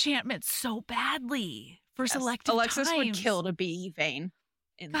this enchantment so badly for selective Alexis times. would kill to be Yvain.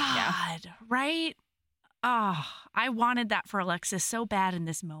 Right? Oh, I wanted that for Alexis so bad in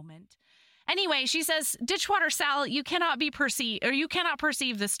this moment. Anyway, she says, Ditchwater Sal, you cannot perceive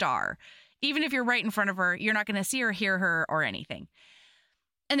the star. Even if you're right in front of her, you're not going to see her, hear her, or anything.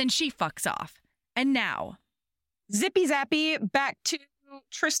 And then she fucks off. And now, zippy zappy back to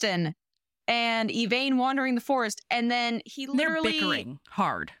Tristan and Yvain wandering the forest. And then they're bickering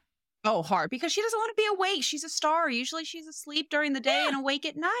hard. Oh, hard. Because she doesn't want to be awake. She's a star. Usually she's asleep during the day and awake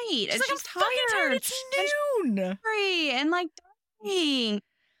at night. She's and like, she's I'm fucking tired. It's noon. And like dying.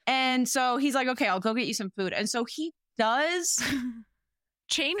 And so he's like, okay, I'll go get you some food. And so he does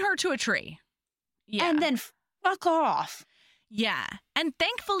chain her to a tree. Yeah. And then fuck off. Yeah. And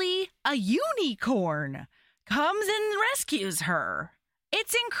thankfully, a unicorn comes and rescues her.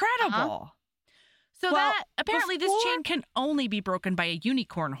 It's incredible. So that apparently this chain can only be broken by a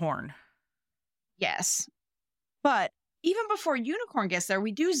unicorn horn. Yes. But even before unicorn gets there,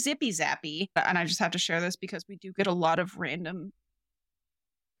 we do zippy zappy. And I just have to share this because we do get a lot of random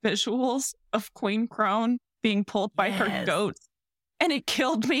visuals of Queen Crone being pulled by her goats. And it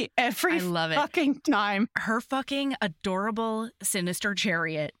killed me every fucking time. Her fucking adorable, sinister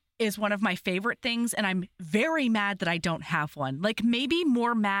chariot is one of my favorite things. And I'm very mad that I don't have one. Like maybe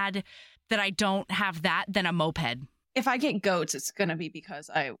more mad that I don't have that than a moped. If I get goats, it's going to be because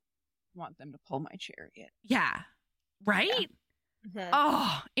I want them to pull my chariot. Yeah. Right? Yeah.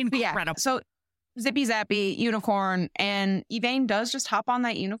 Oh, incredible. Yeah. So zippy zappy, unicorn, and Yvain does just hop on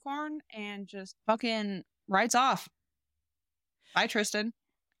that unicorn and just fucking rides off. Bye, Tristan.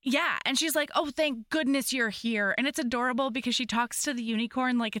 Yeah, and she's like, oh, thank goodness you're here. And it's adorable because she talks to the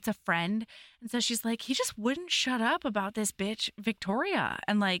unicorn like it's a friend. And so she's like, he just wouldn't shut up about this bitch, Victoria,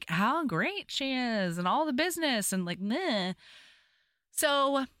 and like how great she is and all the business and like, meh.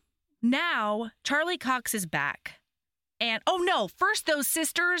 So now Charlie Cox is back. And, oh no, first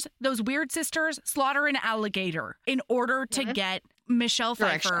those weird sisters, slaughter an alligator in order to get Michelle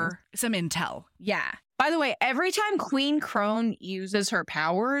Pfeiffer some intel. Yeah. By the way, every time Queen Crone uses her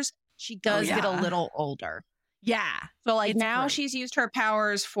powers, she does get a little older. Yeah. So like now she's used her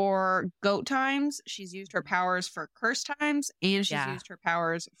powers for goat times. She's used her powers for curse times. And she's used her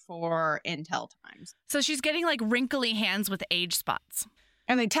powers for intel times. So she's getting like wrinkly hands with age spots.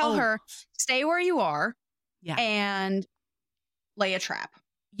 And they tell her, stay where you are. Yeah. And lay a trap.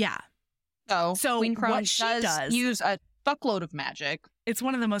 Yeah. So Queen Crone does use a fuckload of magic. It's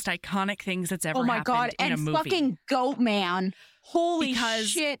one of the most iconic things that's ever happened in a movie. And fucking Goat Man. Holy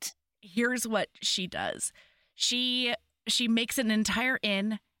shit. Here's what she does. She makes an entire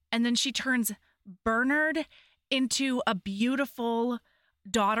inn, and then she turns Bernard into a beautiful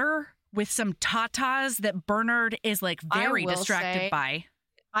daughter with some tatas that Bernard is like very distracted by.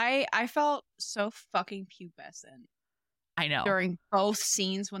 I felt so fucking pubescent. I know. During both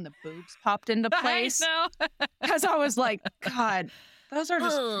scenes when the boobs popped into place. I know. Because I was like, God, those are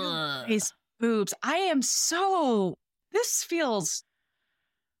just nice boobs. This feels.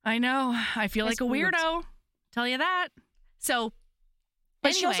 I know. I feel like a weirdo. Tell you that. So,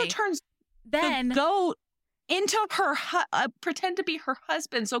 but she also turns the goat into her, pretend to be her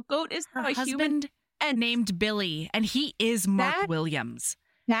husband. So Goat is her husband human and named Billy, and he is Mark Williams.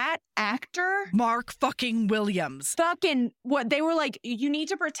 That actor, Mark fucking Williams, fucking what they were like, you need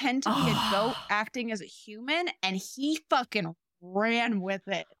to pretend to be a goat acting as a human, and he fucking ran with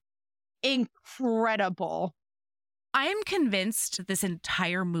it. Incredible. I am convinced this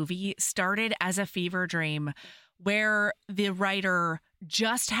entire movie started as a fever dream where the writer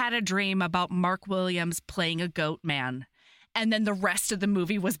just had a dream about Mark Williams playing a goat man. And then the rest of the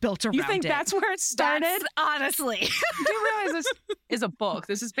movie was built around it. You think that's where it started? Honestly. Do you realize this is a book?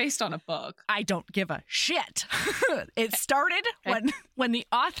 This is based on a book. I don't give a shit. It started when the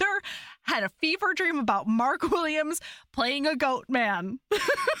author had a fever dream about Mark Williams playing a goat man.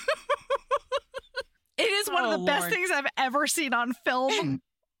 It is one of the best things I've ever seen on film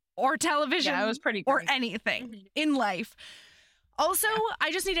or television. Yeah, it was pretty or great. anything in life. Also,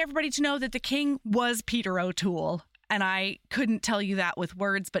 I just need everybody to know that the king was Peter O'Toole. And I couldn't tell you that with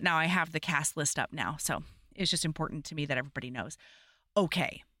words, but now I have the cast list up now. So it's just important to me that everybody knows.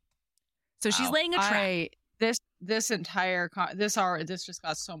 Okay. So she's laying a trap. This entire this just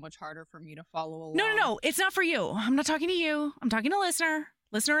got so much harder for me to follow along. No. It's not for you. I'm not talking to you. I'm talking to listener.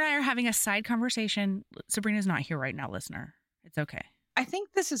 Listener and I are having a side conversation. Sabrina's not here right now, listener. It's okay. I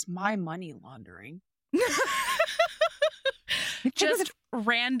think this is my money laundering. Just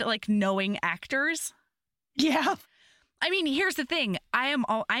knowing actors. Yeah. I mean, here's the thing.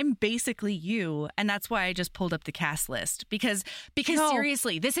 I'm basically you, and that's why I just pulled up the cast list because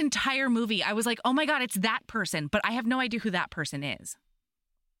seriously, this entire movie, I was like, oh my God, it's that person, but I have no idea who that person is.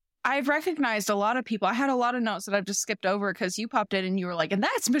 I've recognized a lot of people. I had a lot of notes that I've just skipped over because you popped in and you were like, and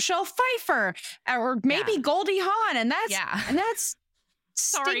that's Michelle Pfeiffer, or maybe Goldie Hawn, and that's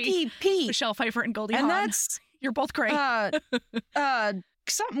Stinky Pete, Michelle Pfeiffer and Goldie and Hawn. You're both great.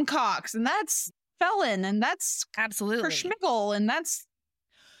 Something Cox, and that's Felon, and that's absolutely Schmigel, and that's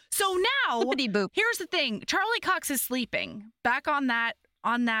so now. Here's the thing: Charlie Cox is sleeping. Back on that.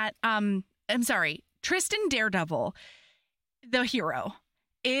 I'm sorry, Tristan Daredevil, the hero,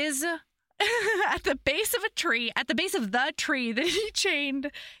 is at the base of a tree, at the base of the tree that he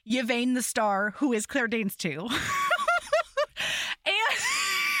chained Yvain the Star, who is Claire Danes too. And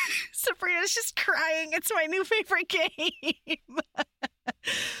Sabrina's just crying. It's my new favorite game.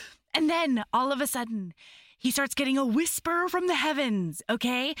 And then all of a sudden, he starts getting a whisper from the heavens,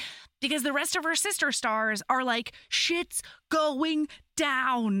 okay? Because the rest of her sister stars are like, shit's going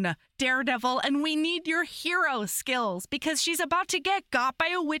down, Daredevil, and we need your hero skills because she's about to get got by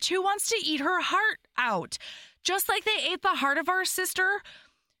a witch who wants to eat her heart out. Just like they ate the heart of our sister,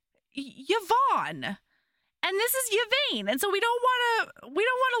 Yvonne. And this is Yvain, and so we don't want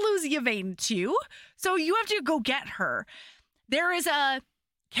to lose Yvain too. So you have to go get her. There is a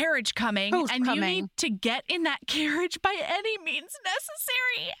carriage coming, you need to get in that carriage by any means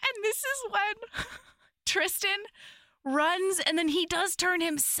necessary. And this is when Tristan runs, and then he does turn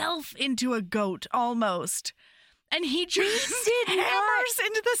himself into a goat almost, and he just hammers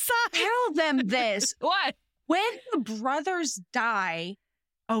into the side. Tell them this. What? When the brothers die,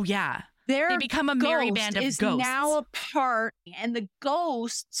 oh yeah. They become a merry band of ghosts. Now apart, and the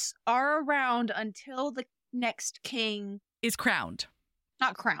ghosts are around until the next king is crowned.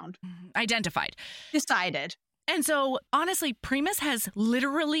 Not crowned. Identified. Decided. And so, honestly, Primus has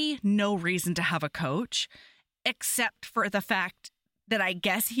literally no reason to have a coach, except for the fact that I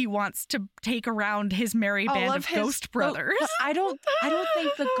guess he wants to take around his merry band of ghost brothers. I don't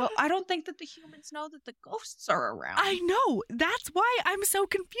think that the humans know that the ghosts are around. I know. That's why I'm so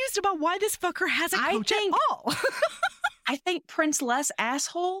confused about why this fucker has a coach at all. I think Prince Les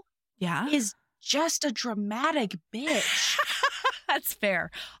Asshole is just a dramatic bitch. That's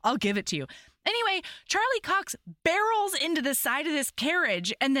fair. I'll give it to you. Anyway, Charlie Cox barrels into the side of this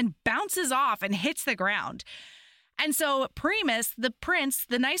carriage and then bounces off and hits the ground. And so Primus, the prince,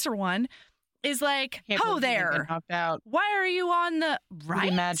 the nicer one, is like, "Ho there! Knocked out. Why are you on the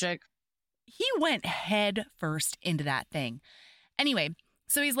right?" Magic. He went head first into that thing. Anyway,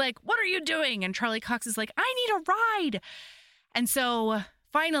 so he's like, "What are you doing?" And Charlie Cox is like, "I need a ride." And so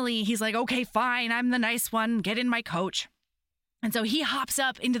finally, he's like, "Okay, fine. I'm the nice one. Get in my coach." And so he hops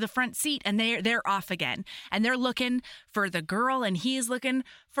up into the front seat, and they're off again. And they're looking for the girl, and he's looking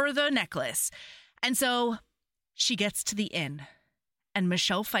for the necklace. And so she gets to the inn, and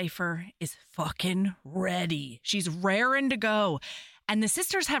Michelle Pfeiffer is fucking ready. She's raring to go. And the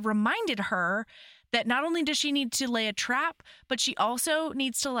sisters have reminded her that not only does she need to lay a trap, but she also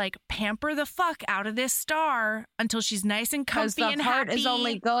needs to like pamper the fuck out of this star until she's nice and comfy and happy. Because the heart is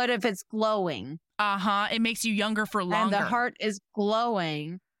only good if it's glowing. Uh-huh. It makes you younger for longer. And the heart is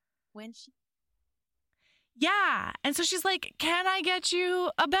glowing when she... Yeah. And so she's like, "Can I get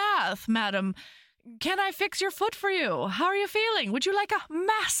you a bath, madam? Can I fix your foot for you? How are you feeling? Would you like a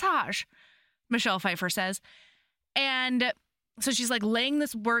massage?" Michelle Pfeiffer says. And so she's like laying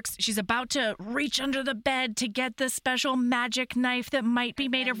this works. She's about to reach under the bed to get the special magic knife that might be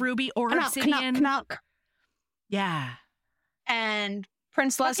made of ruby or obsidian. Knock. Yeah. And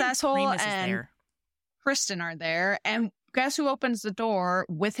Prince Les Asshole and Kristen are there. And guess who opens the door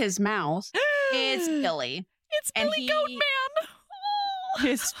with his mouth? It's Billy. It's Billy Goat Man.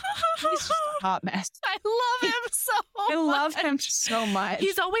 He's just a hot mess. I love him so much. I love him so much.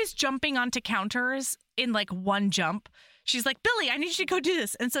 He's always jumping onto counters in like one jump. She's like, Billy, I need you to go do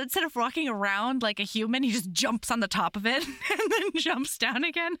this. And so instead of walking around like a human, he just jumps on the top of it and then jumps down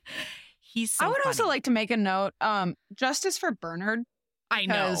again. He's so I would funny. also like to make a note, justice for Bernard. I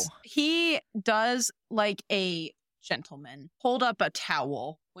know. He does like a gentleman hold up a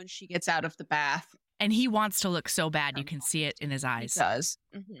towel when she gets out of the bath. And he wants to look so bad. You can see it in his eyes. He does.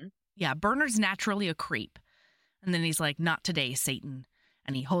 Mm-hmm. Yeah, Bernard's naturally a creep. And then he's like, not today, Satan.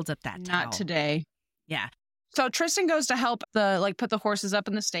 And he holds up that towel. Not today. Yeah. So Tristan goes to help put the horses up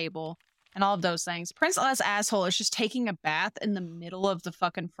in the stable and all of those things. Prince Les Asshole is just taking a bath in the middle of the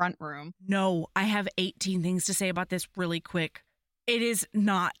fucking front room. No, I have 18 things to say about this really quick. It is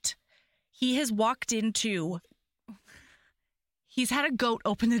not. He has walked into... He's had a goat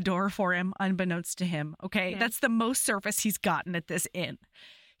open the door for him, unbeknownst to him, okay? Yeah. That's the most surface he's gotten at this inn.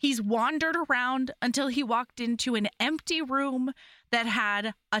 He's wandered around until he walked into an empty room that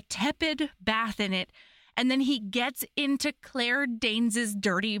had a tepid bath in it, and then he gets into Claire Danes'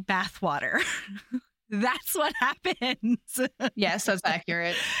 dirty bathwater. That's what happens. Yes, that's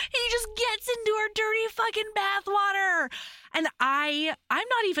accurate. He just gets into her dirty fucking bathwater. And I'm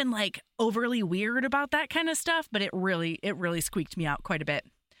not even like overly weird about that kind of stuff, but it really squeaked me out quite a bit.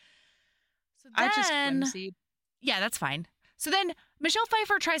 So then, I just flimsied. Yeah, that's fine. So then Michelle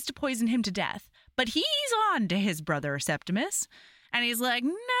Pfeiffer tries to poison him to death, but he's on to his brother Septimus. And he's like,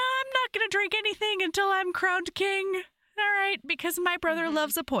 no, I'm not going to drink anything until I'm crowned king. All right, because my brother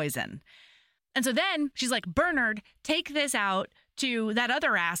loves a poison. And so then she's like, Bernard, take this out to that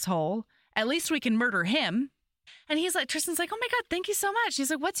other asshole. At least we can murder him. And he's like, Tristan's like, oh my God, thank you so much. He's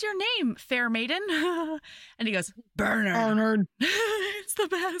like, what's your name, fair maiden? And he goes, Bernard. Bernard. It's the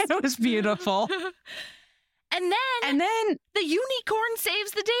best. It was beautiful. And then the unicorn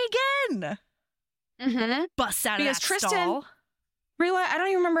saves the day again. Mm-hmm. Busts out because of that Tristan stall. I don't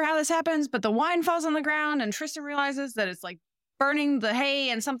even remember how this happens, but the wine falls on the ground and Tristan realizes that it's like burning the hay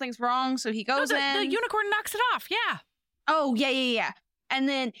and something's wrong. So he goes in. The unicorn knocks it off. Yeah. Oh, yeah. And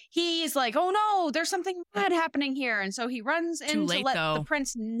then he's like, oh no, there's something bad happening here. And so he runs in to let the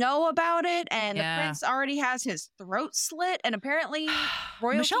prince know about it. And the prince already has his throat slit. And apparently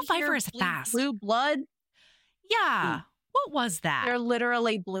royalty Michelle Pfeiffer is fast. Blue blood. Yeah. What was that? They're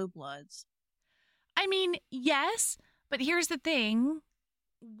literally blue bloods. I mean, yes, but here's the thing.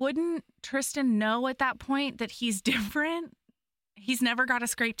 Wouldn't Tristan know at that point that he's different? He's never got a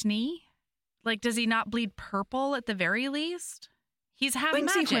scraped knee? Like, does he not bleed purple at the very least? He's half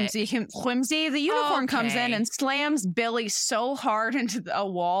magic. Whimsy. The unicorn comes in and slams Billy so hard into a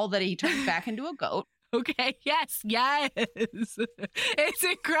wall that he turns back into a goat. Okay, yes. It's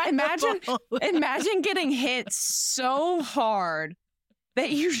incredible. Imagine getting hit so hard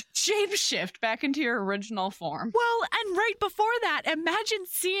that you shapeshift back into your original form. Well, and right before that, imagine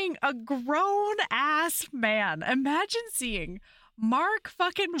seeing a grown-ass man. Imagine seeing Mark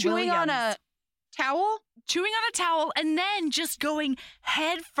fucking chewing Williams. on a towel and then just going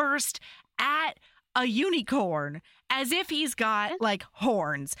head first at a unicorn as if he's got like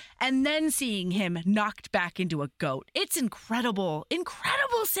horns, and then seeing him knocked back into a goat. It's incredible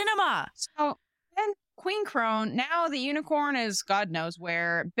cinema. So then Queen Crone, now the unicorn is God knows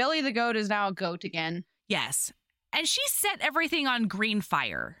where. Billy the goat is now a goat again. Yes. And she set everything on green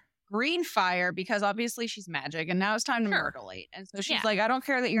fire. Green fire, because obviously she's magic, and now it's time to murderate. And so she's like, I don't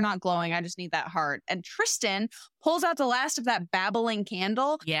care that you're not glowing, I just need that heart. And Tristan pulls out the last of that babbling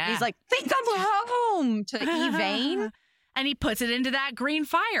candle. Yeah. He's like, think I'm home to Evane. And he puts it into that green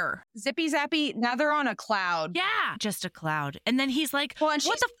fire. Zippy zappy, now they're on a cloud. Yeah, just a cloud. And then he's like, what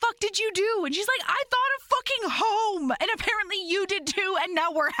the fuck did you do? And she's like, I thought of fucking home. And apparently you did too, and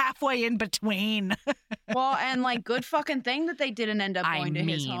now we're halfway in between. Well, and like, good fucking thing that they didn't end up going to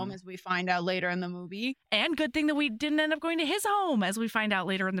his home, as we find out later in the movie. And good thing that we didn't end up going to his home, as we find out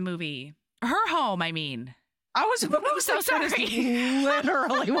later in the movie. Her home, I mean. I was so sorry.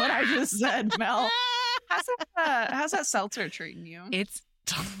 Literally what I just said, Mel. How's that seltzer treating you? It's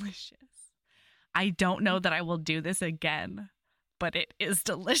delicious. I don't know that I will do this again, but it is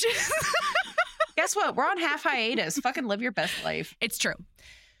delicious. Guess what? We're on half hiatus. Fucking live your best life. It's true.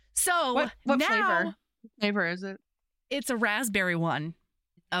 So what now, flavor? What flavor is it? It's a raspberry one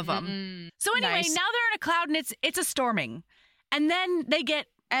of them. So anyway, now they're in a cloud and it's a storming, and then they get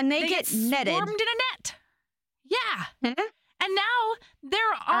netted, swarmed in a net. Yeah, and now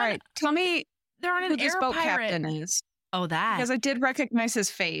they're on. All right, tell me. They're on an who this boat captain is. Oh, that. Because I did recognize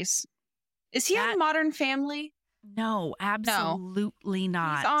his face. Is he on Modern Family? No, absolutely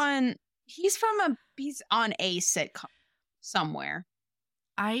not. He's on a sitcom somewhere.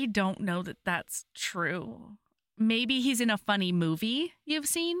 I don't know that that's true. Maybe he's in a funny movie you've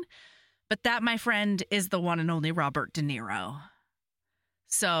seen, but that, my friend, is the one and only Robert De Niro.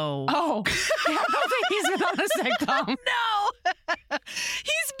 So. Oh, yeah, I don't think he's been on a sitcom. No.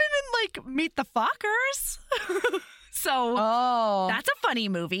 He's been in like Meet the Fockers. So that's a funny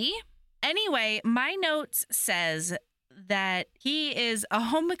movie. Anyway, my notes says that he is a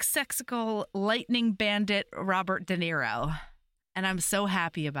homosexual lightning bandit, Robert De Niro. And I'm so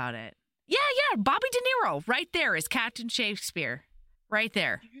happy about it. Yeah, Bobby De Niro right there is Captain Shakespeare. Right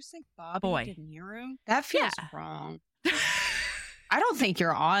there. You're saying Bobby De Niro? That feels wrong. I don't think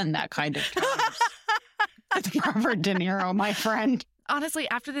you're on that kind of terms with Robert De Niro, my friend. Honestly,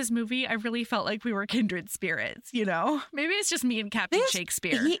 after this movie, I really felt like we were kindred spirits, you know? Maybe it's just me and Captain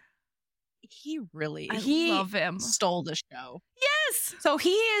Shakespeare. He really love him. Stole the show. Yes. So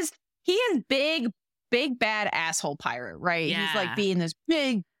he is big bad asshole pirate, right? Yeah. He's like being this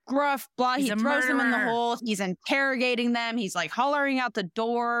big gruff blah. He throws them in the hole. He's interrogating them. He's like hollering out the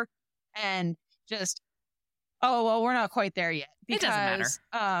door and just, oh, well, we're not quite there yet. Because, it doesn't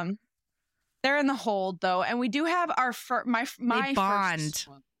matter. They're in the hold though, and we do have our my they bond. First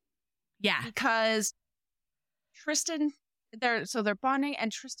one. Yeah, because Tristan, they're bonding,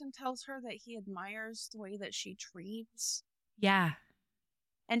 and Tristan tells her that he admires the way that she treats. Yeah,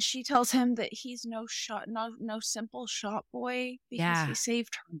 and she tells him that he's no simple shop boy because he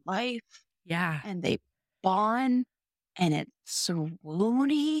saved her life. Yeah, and they bond, and it's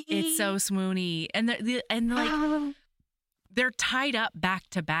swoony. It's so swoony, and they're tied up back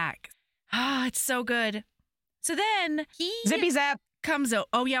to back. Ah, it's so good. So then Zippy Zap comes out.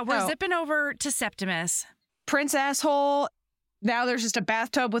 Oh yeah, we're zipping over to Septimus. Prince asshole. Now there's just a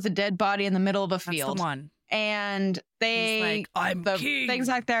bathtub with a dead body in the middle of a field. That's the one. And he's like, I'm the king. Things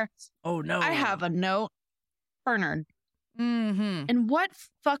like there. Oh no. I have a note. Bernard. Mm-hmm. In what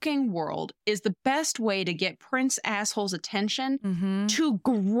fucking world is the best way to get Prince asshole's attention to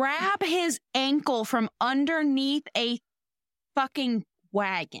grab his ankle from underneath a fucking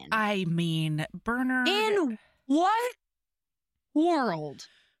wagon? I mean, Bernard. In what world?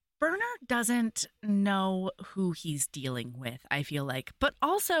 Bernard doesn't know who he's dealing with, I feel like. But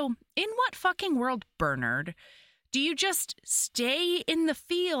also, in what fucking world, Bernard, do you just stay in the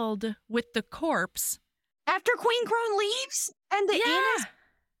field with the corpse? After Queen Crone leaves? And the inn is...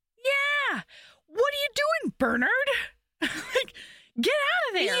 Yeah! What are you doing, Bernard? Like, get out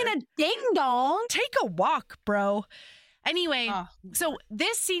of there! Being a ding-dong! Take a walk, bro. Anyway, so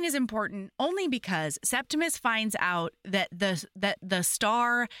this scene is important only because Septimus finds out that the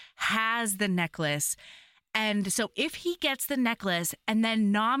star has the necklace. And so if he gets the necklace and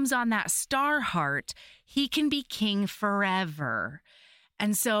then noms on that star heart, he can be king forever.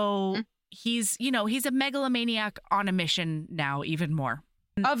 And so he's a megalomaniac on a mission now, even more.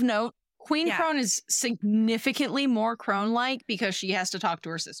 Of note, Queen Crone is significantly more Crone-like because she has to talk to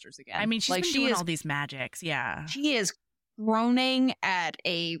her sisters again. I mean, she's been doing all these magics. Yeah. She is groaning at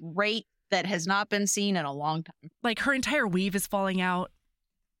a rate that has not been seen in a long time. Like her entire weave is falling out.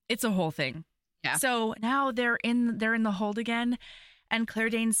 It's a whole thing. Yeah. So now they're in the hold again, and Claire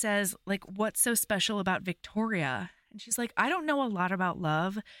Danes says, like, what's so special about Victoria? And she's like, I don't know a lot about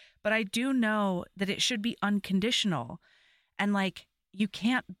love, but I do know that it should be unconditional. And like, you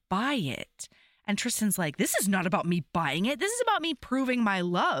can't buy it. And Tristan's like, this is not about me buying it. This is about me proving my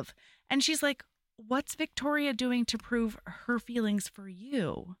love. And she's like, what's Victoria doing to prove her feelings for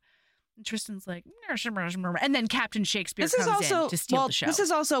you? And Tristan's like, and then Captain Shakespeare comes in to steal the show. This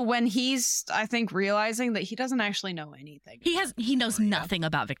is also when he's, I think, realizing that he doesn't actually know anything. He knows nothing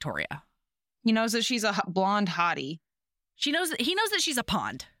about Victoria. He knows that she's a blonde hottie. He knows that she's a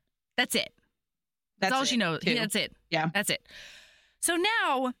pond. That's it. That's all she knows. That's it. Yeah. That's it. So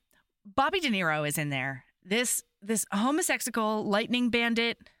now Bobby De Niro is in there. This homosexual lightning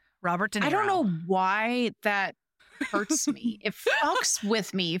bandit, Robert De Niro. I don't know why that hurts me. It fucks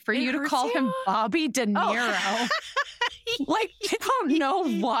with me for you to call him Bobby De Niro. Oh. Like, I don't know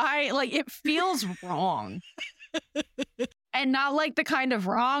why. Like, it feels wrong. And not like the kind of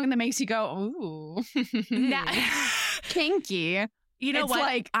wrong that makes you go, ooh, kinky. You know what?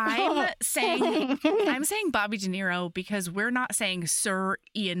 Like, I'm saying Bobby De Niro because we're not saying Sir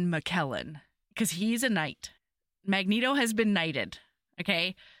Ian McKellen because he's a knight. Magneto has been knighted.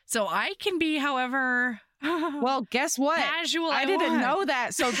 Okay, so I can be however. Well, guess what? Casual. I didn't know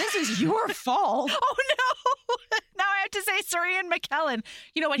that, so this is your fault. Oh no! Now I have to say Sir Ian McKellen.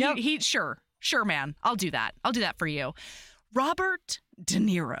 You know what? Yep. He sure, man. I'll do that. I'll do that for you. Robert De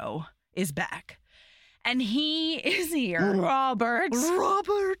Niro is back. And he is here. Robert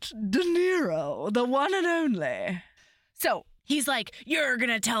De Niro, the one and only. So he's like, you're going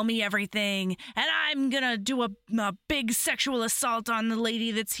to tell me everything, and I'm going to do a big sexual assault on the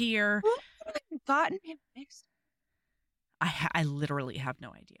lady that's here. I've gotten him mixed. I literally have no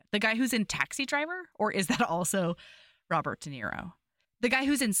idea. The guy who's in Taxi Driver? Or is that also Robert De Niro? The guy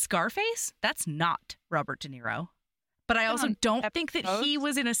who's in Scarface? That's not Robert De Niro. But I also don't think that he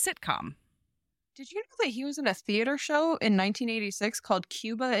was in a sitcom. Did you know that he was in a theater show in 1986 called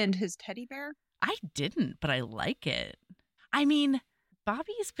Cuba and His Teddy Bear? I didn't, but I like it. I mean,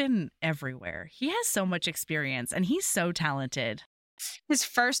 Bobby's been everywhere. He has so much experience, and he's so talented. His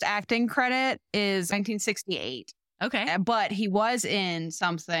first acting credit is 1968. Okay. But he was in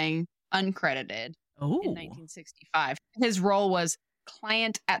something uncredited in 1965. His role was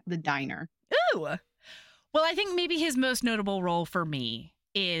Client at the Diner. Ooh. Well, I think maybe his most notable role for me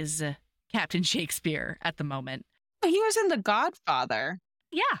is Captain Shakespeare at the moment. He was in The Godfather.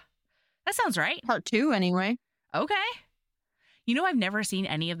 Yeah, that sounds right. Part 2, anyway. Okay. You know, I've never seen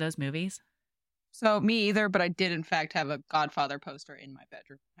any of those movies. So, me either, but I did, in fact, have a Godfather poster in my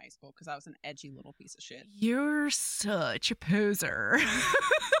bedroom in high school because I was an edgy little piece of shit. You're such a poser.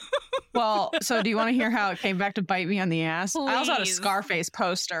 Well, so do you want to hear how it came back to bite me on the ass? Please. I also had a Scarface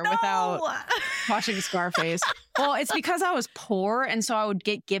poster without watching Scarface. Well, it's because I was poor, and so I would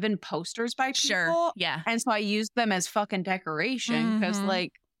get given posters by people. Sure, yeah. And so I used them as fucking decoration because,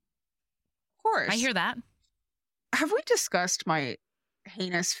 like, of course. I hear that. Have we discussed my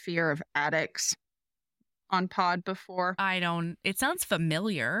heinous fear of attics on pod before? It sounds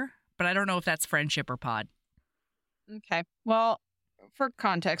familiar, but I don't know if that's friendship or pod. Okay. Well, for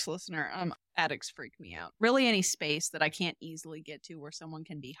context, listener, attics freak me out. Really, any space that I can't easily get to where someone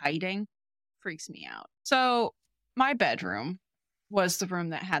can be hiding freaks me out. So my bedroom was the room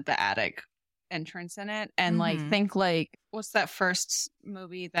that had the attic entrance in it. And think what's that first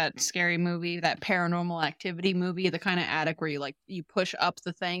movie, that scary movie, that Paranormal Activity movie, the kind of attic where you push up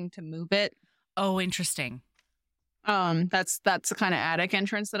the thing to move it. Oh, interesting. That's the kind of attic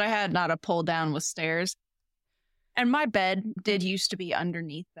entrance that I had, not a pull down with stairs. And my bed did used to be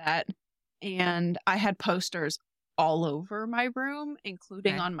underneath that. And I had posters all over my room,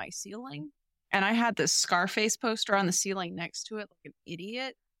 including on my ceiling. And I had this Scarface poster on the ceiling next to it like an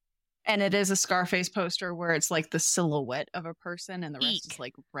idiot. And it is a Scarface poster where it's like the silhouette of a person and the rest is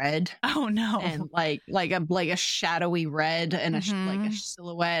like red. Oh no. And like a shadowy red and like a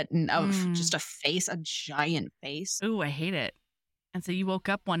silhouette and just a face, a giant face. Ooh, I hate it. And so you woke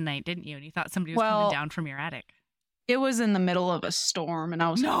up one night, didn't you? And you thought somebody was coming down from your attic. It was in the middle of a storm and I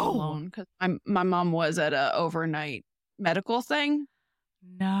was home alone because my mom was at a overnight medical thing.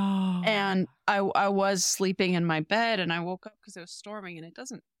 No. And I was sleeping in my bed and I woke up because it was storming, and it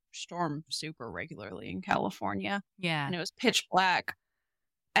doesn't storm super regularly in California. Yeah. And it was pitch black.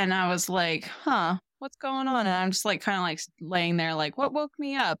 And I was like, what's going on? And I'm just like kind of like laying there like, what woke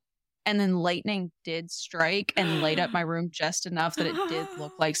me up? And then lightning did strike and light up my room just enough that it did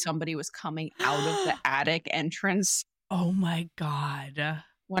look like somebody was coming out of the attic entrance. Oh my God.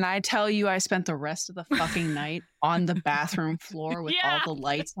 When I tell you I spent the rest of the fucking night on the bathroom floor with all the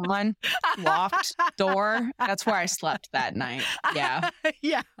lights on, locked door, that's where I slept that night. Yeah.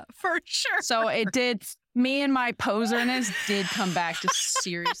 Yeah, for sure. So it did, me and my poserness did come back to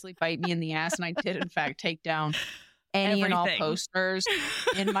seriously bite me in the ass. And I did, in fact, take down any and all posters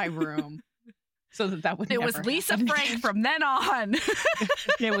in my room so that would never It was Lisa happen Frank again. from then on.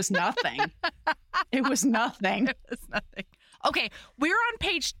 It was nothing. It was nothing. It was nothing. Okay, we're on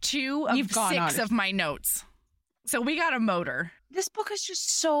page 2 of 6 of my notes. So we got a motor. This book is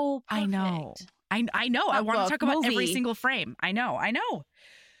just so perfect. I know. I know. I want to talk about every single frame. I know.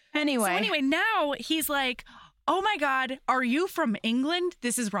 Anyway, now he's like, oh my God, are you from England?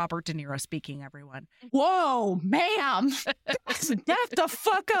 This is Robert De Niro speaking, everyone. Whoa, ma'am. Back the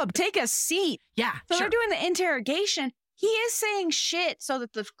fuck up. Take a seat. Yeah. So they're doing the interrogation. He is saying shit so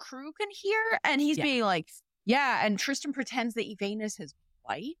that the crew can hear. And he's being like, yeah. And Tristan pretends that Yvain is his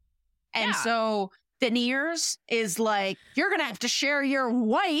wife. And so De Niro's is like, you're going to have to share your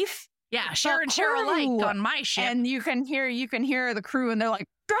wife. Yeah, share and share alike on my ship. And you can hear the crew and they're like,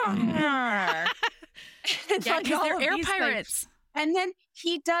 it's yeah, like because they're air these pirates. things. And then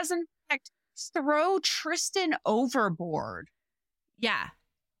he does, in fact, throw Tristan overboard. Yeah.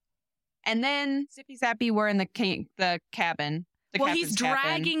 And then Zippy Zappy were in the cabin. He's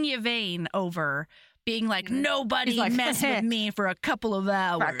dragging Yvain over, being like, nobody mess with me for a couple of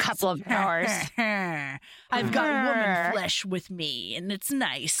hours. For a couple of hours. I've got woman flesh with me, and it's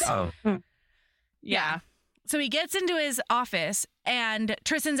nice. Yeah. So he gets into his office and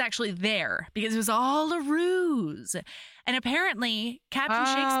Tristan's actually there because it was all a ruse. And apparently Captain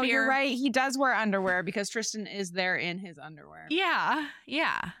Shakespeare... you're right. He does wear underwear because Tristan is there in his underwear. Yeah.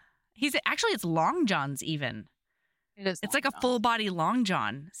 It's long johns even. It's like a full body long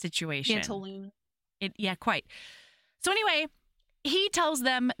john situation. Pantaloon. Yeah, quite. So anyway, he tells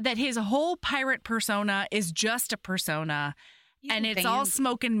them that his whole pirate persona is just a persona. And it's all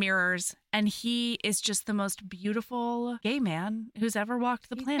smoke and mirrors. And he is just the most beautiful gay man who's ever walked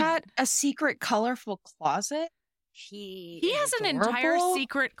the planet. Got a secret, colorful closet. He has an entire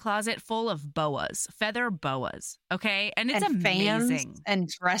secret closet full of boas, feather boas. Okay. And it's amazing. Fans and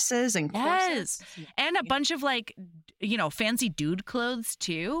dresses and corsets. Yes. And a bunch of fancy dude clothes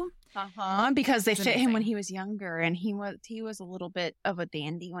too. Because they fit him when he was younger, and he was a little bit of a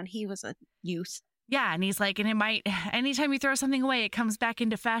dandy when he was a youth. Yeah, and he's like, and it might, anytime you throw something away, it comes back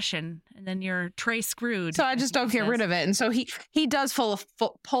into fashion, and then you're tray screwed. So I just don't get rid of it. And so he does pull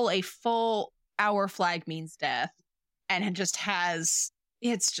a full Our Flag Means Death, and it just has,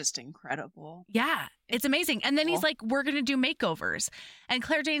 it's just incredible. Yeah, it's amazing. And then he's like, we're going to do makeovers. And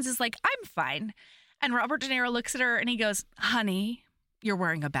Claire Danes is like, I'm fine. And Robert De Niro looks at her and he goes, honey, you're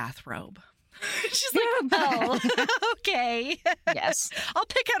wearing a bathrobe. She's like, oh, okay. Yes. I'll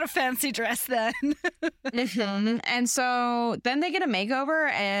pick out a fancy dress then. And so then they get a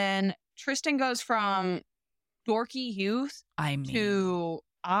makeover, and Tristan goes from dorky youth to,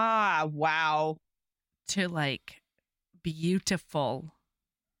 wow. To like beautiful.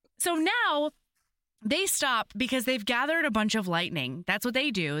 So now they stop because they've gathered a bunch of lightning. That's what they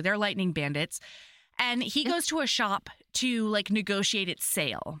do. They're lightning bandits. And he goes to a shop to like negotiate its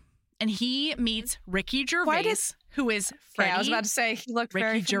sale. And he meets Ricky Gervais, who is Freddie. I was about to say, he looked Ricky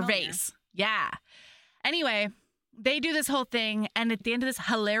very Gervais. Yeah. Anyway, they do this whole thing. And at the end of this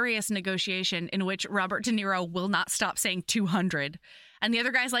hilarious negotiation in which Robert De Niro will not stop saying 200. And the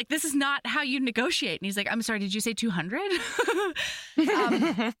other guy's like, this is not how you negotiate. And he's like, I'm sorry, did you say 200?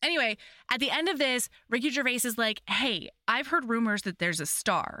 Anyway, at the end of this, Ricky Gervais is like, hey, I've heard rumors that there's a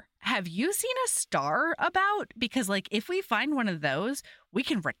star. Have you seen a star about? Because like, if we find one of those, we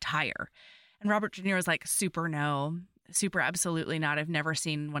can retire. And Robert De Niro's like, super no. Super absolutely not. I've never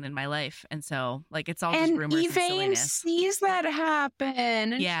seen one in my life. And so like, it's all just rumors and silliness. And Yvain sees that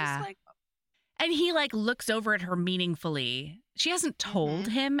happen. And she's like, and he like looks over at her meaningfully. She hasn't told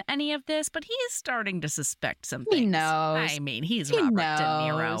him any of this, but he is starting to suspect some things. He knows. I mean, he's Robert De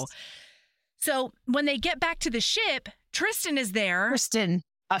Niro. So when they get back to the ship, Tristan is there. Tristan,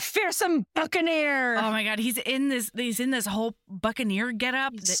 a fearsome buccaneer. Oh my God, he's in this whole buccaneer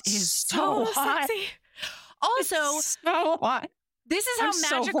getup that is so hot. Sexy. Also, it's so hot. This is how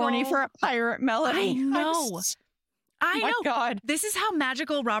magical. I'm so horny for a pirate melody. I know. I know. God. This is how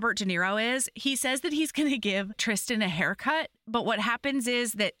magical Robert De Niro is. He says that he's going to give Tristan a haircut, but what happens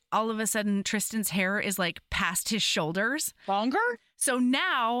is that all of a sudden Tristan's hair is like past his shoulders. Longer? So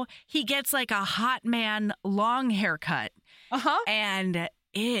now he gets like a hot man long haircut. And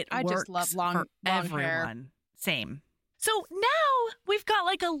I works just love long everyone. Hair. Same. So now we've got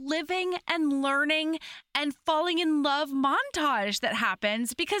like a living and learning and falling in love montage that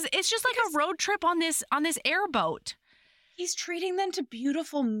happens because it's just like a road trip on this airboat. He's treating them to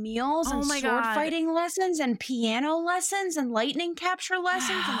beautiful meals and sword God. fighting lessons and piano lessons and lightning capture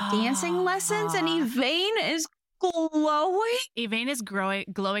lessons and dancing lessons. And Yvain is glowing. Yvain is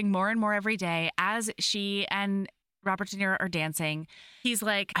glowing more and more every day as she and Robert De Niro are dancing. He's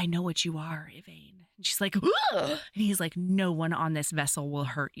like, I know what you are, Yvain. And she's like, ugh! And he's like, no one on this vessel will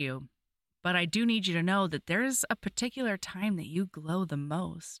hurt you. But I do need you to know that there's a particular time that you glow the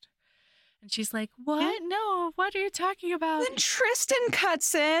most. And she's like, what? No, what are you talking about? Then Tristan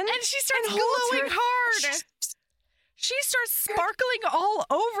cuts in. And she starts glowing hard. She starts sparkling all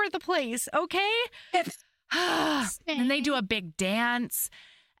over the place, okay? And they do a big dance.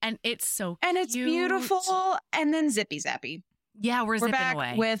 And it's so cute. And it's beautiful. And then zippy zappy. Yeah, we're zipping back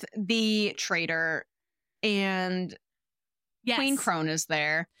away. With the traitor. And Queen Crone is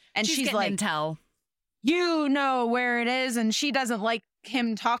there. And she's like, intel. You know where it is. And she doesn't like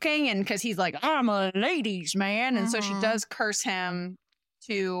him talking. And because he's like, I'm a ladies man. And so she does curse him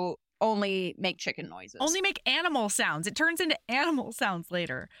to only make chicken noises. Only make animal sounds. It turns into animal sounds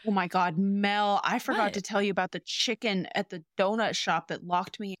later. Oh my God, Mel, I forgot to tell you about the chicken at the donut shop that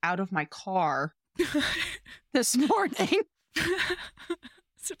locked me out of my car this morning.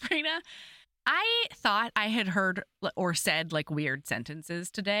 Sabrina, I thought I had heard or said like weird sentences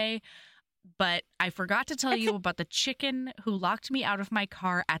today, but I forgot to tell you about the chicken who locked me out of my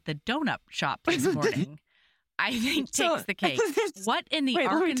car at the donut shop this morning. I think takes the cake. What in the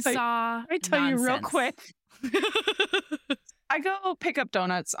Arkansas? Let me tell you real quick. I go pick up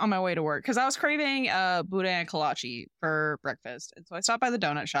donuts on my way to work because I was craving boudin kolache for breakfast. And so I stopped by the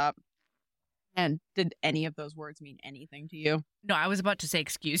donut shop. And did any of those words mean anything to you? No, I was about to say,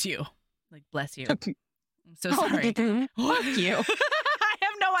 excuse you. Like, bless you. I'm so sorry. Fuck you. I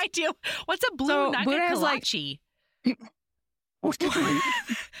have no idea. What's a blue nugget kolache?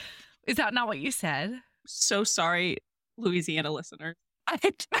 Is that not what you said? So sorry, Louisiana listener. I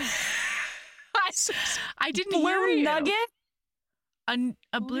didn't hear you. Nugget?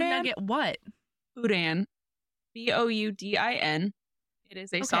 A blue nugget what? Boudin. Boudin. It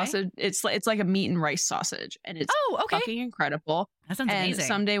is a sausage. It's like a meat and rice sausage. And it's fucking incredible. That sounds amazing. And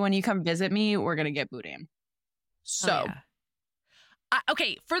someday when you come visit me, we're going to get boudin. So.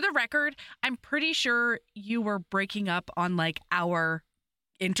 Okay, for the record, I'm pretty sure you were breaking up on like our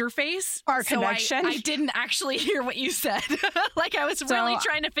interface. Our connection. I didn't actually hear what you said. Like I was really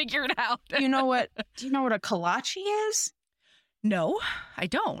trying to figure it out. Do you know what a kolache is? No, I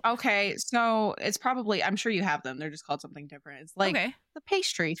don't. Okay, so it's probably, I'm sure you have them. They're just called something different. It's like the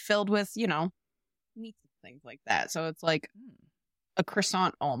pastry filled with, meats and things like that. So it's like a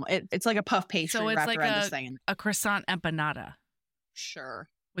croissant almost. It's like a puff pastry so it's wrapped like around this thing. A croissant empanada. Sure.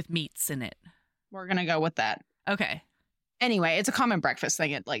 With meats in it. We're going to go with that. Okay. Anyway, it's a common breakfast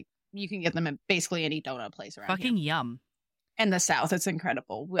thing. You can get them at basically any donut place around Fucking here. Yum. In the South, it's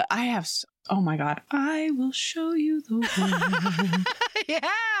incredible. I have, oh my God, I will show you the way. Yeah.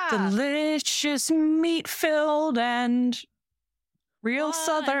 Delicious meat filled and real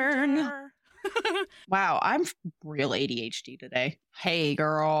Southern. Wow, I'm real ADHD today. Hey,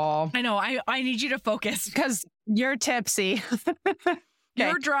 girl. I know. I need you to focus. Because you're tipsy. Okay.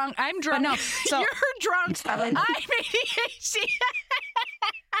 You're drunk. I'm drunk. No, so, you're drunk. I'm ADHD.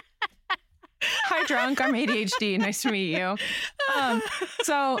 Hi, drunk. I'm ADHD. Nice to meet you.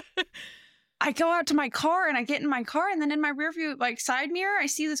 So I go out to my car and I get in my car, and then in my rearview side mirror, I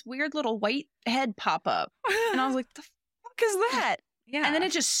see this weird little white head pop up, and I was like, "The fuck is that?" Yeah. And then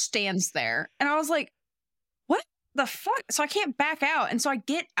it just stands there, and I was like, "What the fuck?" So I can't back out, and so I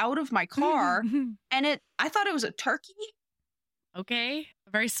get out of my car, and I thought it was a turkey. Okay, a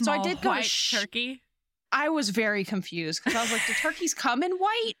very small so I did white turkey. I was very confused because I was like, "Do turkeys come in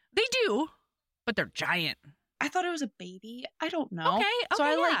white?" They do. But they're giant. I thought it was a baby. I don't know. Okay. So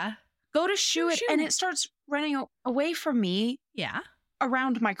I go to shoo it, and it starts running away from me. Yeah.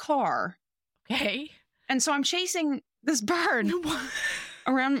 Around my car. Okay. And so I'm chasing this bird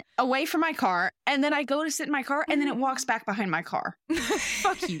away from my car, and then I go to sit in my car, and then it walks back behind my car.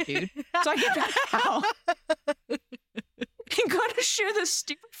 Fuck you, dude. So I get back out and go to shoo this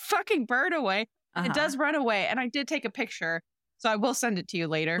stupid fucking bird away. It does run away, and I did take a picture. So I will send it to you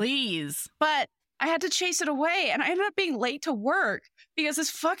later. Please. But I had to chase it away, and I ended up being late to work because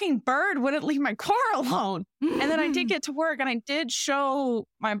this fucking bird wouldn't leave my car alone. And then I did get to work, and I did show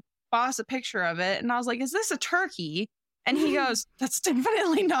my boss a picture of it. And I was like, "Is this a turkey?" And he goes, "That's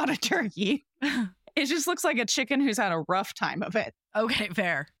definitely not a turkey. It just looks like a chicken who's had a rough time of it." Okay,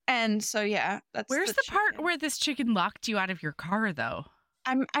 fair. And so, yeah. Where's the part where this chicken locked you out of your car, though?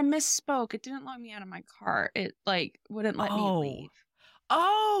 I misspoke. It didn't lock me out of my car. It wouldn't let me leave.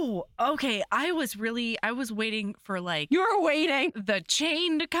 Oh, okay. I was waiting for You were waiting the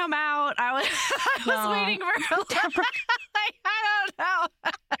chain to come out. I was waiting for I don't know.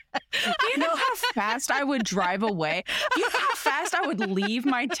 Do you know how fast I would drive away? Do you know how fast I would leave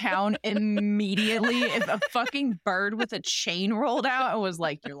my town immediately if a fucking bird with a chain rolled out and was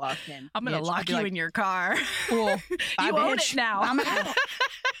like, "You're locked in. I'm going to lock you in your car." Cool. Bye, you own it now. I'm out.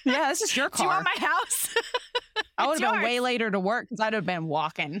 Yeah, this is your car. Do you want my house? I would have been way later to work because I'd have been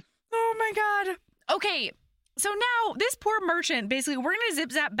walking. Oh my God. Okay. So now this poor merchant, basically, we're going to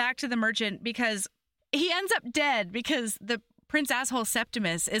zip zap back to the merchant because he ends up dead because the Prince Asshole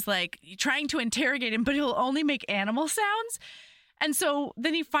Septimus is trying to interrogate him, but he'll only make animal sounds. And so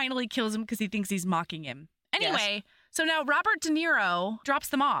then he finally kills him because he thinks he's mocking him. Anyway, So now Robert De Niro drops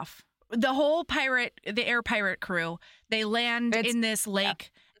them off. The whole the air pirate crew, they land in this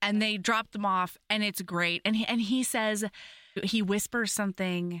lake and they drop them off, and it's great. And he says, he whispers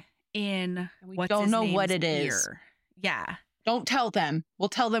something in we don't know what it is. Yeah. Don't tell them. We'll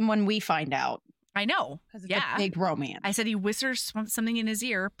tell them when we find out. I know. Because it's a big romance. I said he whispers something in his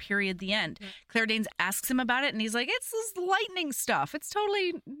ear, period, the end. Mm-hmm. Claire Danes asks him about it, and he's like, "It's this lightning stuff. It's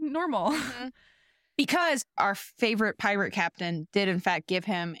totally normal." Mm-hmm. Because our favorite pirate captain did, in fact, give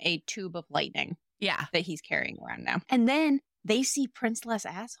him a tube of lightning. Yeah. That he's carrying around now. And then they see Princeless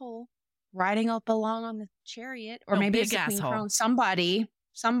Asshole riding up along on the chariot. Or maybe it's a queen throne. Somebody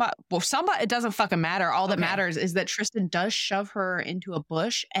somebody, it doesn't fucking matter. All that matters is that Tristan does shove her into a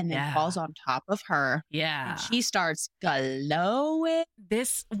bush and then falls on top of her. Yeah. And she starts glowing.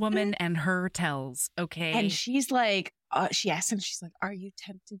 This woman and her tells, okay. And she's like, she asks him, she's like, are you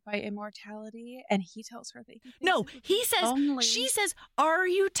tempted by immortality? And he tells her that he says, she says, are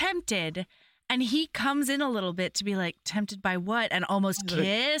you tempted? And he comes in a little bit to be like, tempted by what? And almost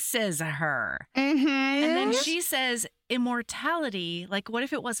kisses her. Mm-hmm. And then she says, immortality, like, what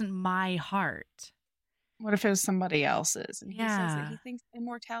if it wasn't my heart? What if it was somebody else's? And he says Yeah. that he thinks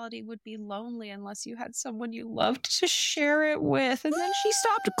immortality would be lonely unless you had someone you loved to share it with. And then she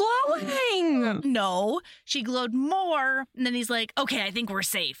stopped glowing. No, she glowed more. And then he's like, okay, I think we're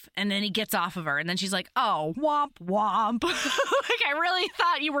safe. And then he gets off of her. And then she's like, oh, womp, womp. Like, I really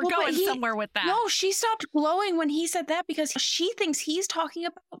thought you were going somewhere with that. No, she stopped glowing when he said that because she thinks he's talking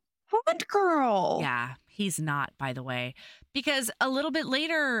about Hood Girl. Yeah, he's not, by the way. Because a little bit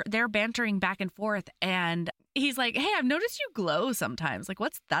later, they're bantering back and forth, and he's like, hey, I've noticed you glow sometimes. Like,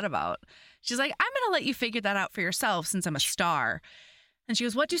 what's that about? She's like, I'm going to let you figure that out for yourself since I'm a star. And she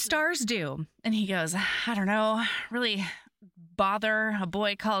goes, what do stars do? And he goes, I don't know, really bother a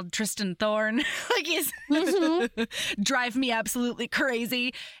boy called Tristan Thorne. Like, he's drive me absolutely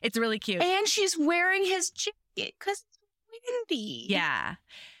crazy. It's really cute. And she's wearing his jacket because it's windy. Yeah.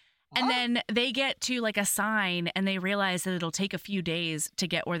 And then they get to like a sign and they realize that it'll take a few days to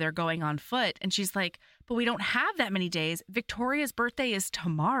get where they're going on foot. And she's like, but we don't have that many days. Victoria's birthday is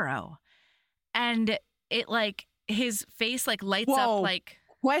tomorrow. And it like his face like lights up like.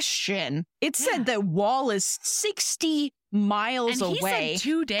 Question. It said the wall is 60 miles away. And he said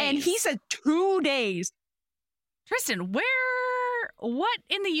 2 days. And he said 2 days. Tristan, what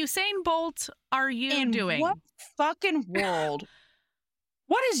in the Usain Bolt are you doing? What fucking world?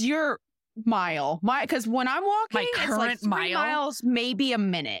 What is your mile? Because when I'm walking, my current it's like 3 miles, maybe a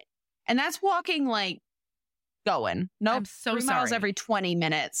minute. And that's walking like going. Nope. I'm so 3 sorry. miles every 20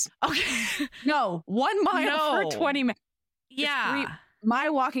 minutes. Okay. No, 1 mile for 20 minutes. Yeah. My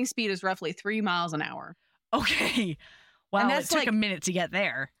walking speed is roughly 3 miles an hour. Okay. Well, and it took a minute to get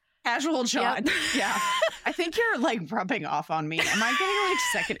there. Casual John. Yep. Yeah. I think you're like rubbing off on me. Am I getting like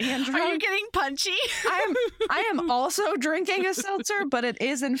secondhand drunk? Are you getting punchy? I am also drinking a seltzer, but it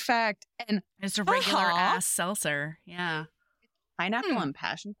is in fact it's a regular ass seltzer. Yeah. Pineapple and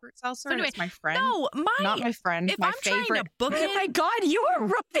passion fruit seltzer. So anyway, it's my friend. No, not my friend. If my I'm favorite. Trying to book oh my God, you are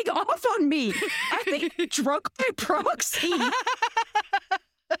rubbing off on me. I think drunk by proxy.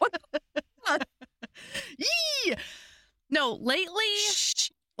 Yee! No, lately,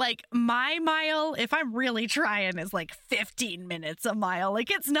 like my mile, if I'm really trying, is like 15 minutes a mile.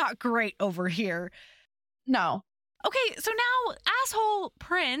 Like it's not great over here. No. Okay, so now asshole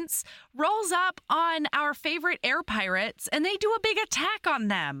Prince rolls up on our favorite air pirates and they do a big attack on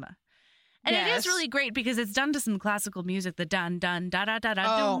them. And it is really great because it's done to some classical music, the dun dun da da da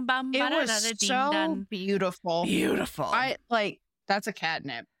da dum bum ba da da da ding dun. Beautiful. Beautiful. That's a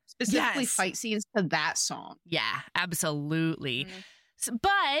catnip. Specifically fight scenes to that song. Yeah, absolutely. So,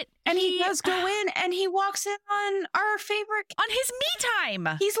 and he does go in and he walks in on our favorite on his me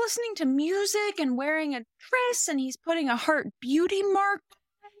time. He's listening to music and wearing a dress and he's putting a heart beauty mark.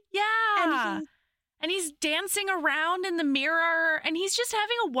 Yeah. And he's dancing around in the mirror and he's just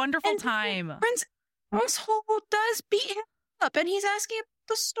having a wonderful time. Prince Asshole does beat him up and he's asking about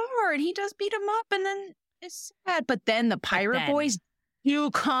the star and he does beat him up and then it's sad. But then the pirate boys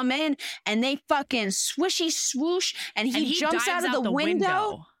do come in and they fucking swishy swoosh and he jumps out of the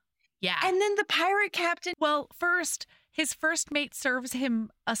window. Yeah. And then the pirate captain. Well, his first mate serves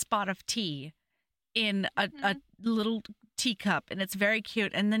him a spot of tea in a little teacup and it's very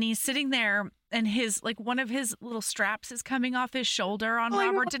cute. And then he's sitting there and one of his little straps is coming off his shoulder on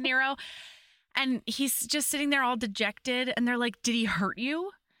Robert De Niro. And he's just sitting there all dejected and they're like, did he hurt you?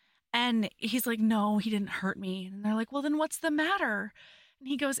 And he's like, no, he didn't hurt me. And they're like, well, then what's the matter? And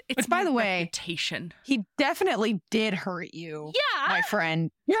he goes, it's by the way, reputation. He definitely did hurt you. Yeah. My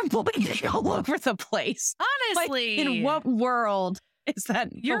friend. You're bleeding all over the place. Honestly. Like, in what world is that?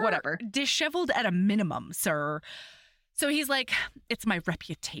 You're whatever. Disheveled at a minimum, sir. So he's like, it's my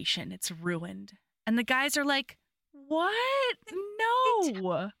reputation. It's ruined. And the guys are like, what?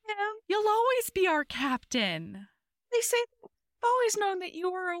 No. You'll always be our captain. They say, always known that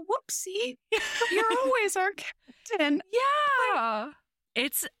you were a whoopsie. You're always our captain. Yeah.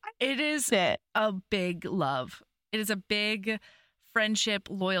 It is a big love. It is a big friendship,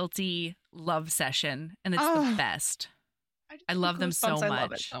 loyalty, love session. And it's the best. I love them so much. I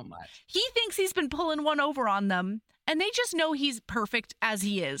love it so much. He thinks he's been pulling one over on them. And they just know he's perfect as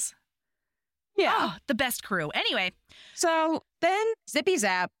he is. Yeah. Oh, the best crew. Anyway. So Then, zippy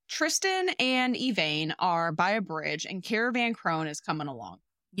zap, Tristan and Yvain are by a bridge and Caravan Crone is coming along.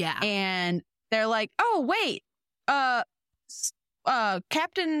 Yeah. And they're like, oh, wait,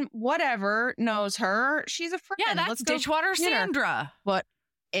 Captain whatever knows her. She's a friend. Yeah, that's Ditchwater Sandra. But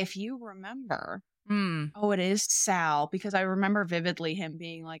if you remember, it is Sal, because I remember vividly him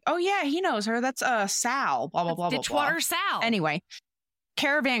being like, oh, yeah, he knows her. That's Sal, blah, blah, blah, blah, Ditchwater Sal. Anyway,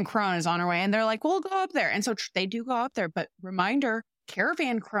 Caravan Crone is on her way, and they're like, we'll go up there. And so they do go up there. But reminder,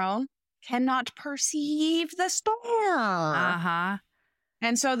 Caravan Crone cannot perceive the star. Uh-huh.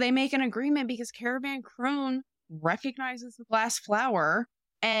 And so they make an agreement because Caravan Crone recognizes the glass flower,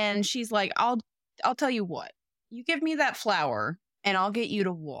 and she's like, I'll tell you what. You give me that flower, and I'll get you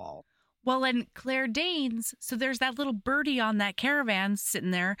to Wall. Well, and Claire Danes, so there's that little birdie on that caravan sitting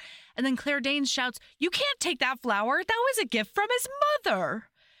there, and then Claire Danes shouts, you can't take that flower. That was a gift from his mother.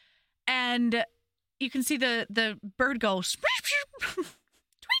 And you can see the bird go, tweet, tweet.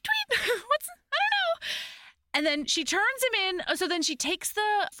 What's, I don't know. And then she turns him in. So then she takes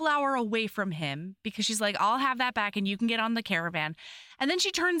the flower away from him because she's like, I'll have that back and you can get on the caravan. And then she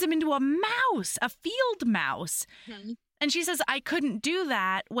turns him into a mouse, a field mouse. Mm-hmm. And she says, I couldn't do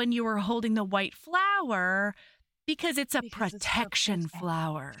that when you were holding the white flower because it's a protection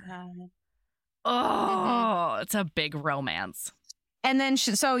flower. Oh, it's a big romance. And then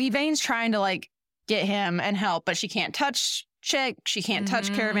so Yvain's trying to like get him and help, but she can't touch Chick. She can't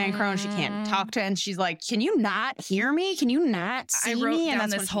touch Caravan Crone. She can't talk to him. And she's like, can you not hear me? Can you not see me? I wrote and down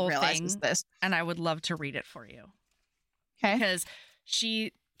that's this whole thing, this. And I would love to read it for you. Okay. Because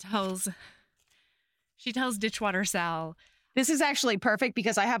she tells Ditchwater Sal. This is actually perfect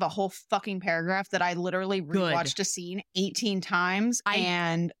because I have a whole fucking paragraph that I literally rewatched a scene 18 times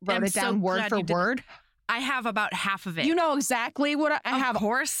and wrote it down word for word. I have about half of it. You know exactly what I have. Of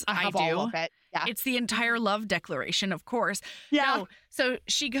course, I do. All of it. Yeah. It's the entire love declaration, of course. Yeah. No, so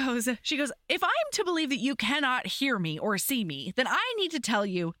she goes, if I'm to believe that you cannot hear me or see me, then I need to tell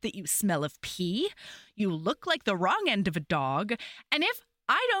you that you smell of pee, you look like the wrong end of a dog, and if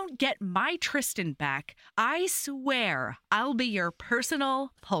I don't get my Tristan back, I swear I'll be your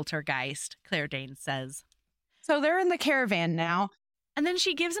personal poltergeist, Claire Danes says. So they're in the caravan now. And then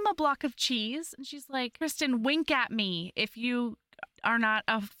she gives him a block of cheese, and she's like, Tristan, wink at me if you are not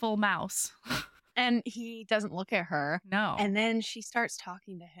a full mouse. And he doesn't look at her. No. And then she starts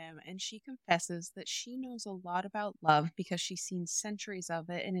talking to him, and she confesses that she knows a lot about love because she's seen centuries of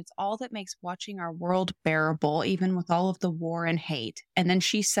it, and it's all that makes watching our world bearable, even with all of the war and hate. And then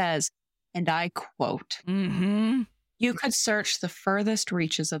she says, and I quote, you could search the furthest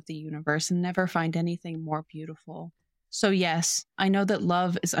reaches of the universe and never find anything more beautiful. So yes, I know that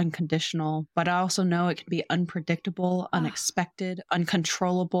love is unconditional, but I also know it can be unpredictable, unexpected,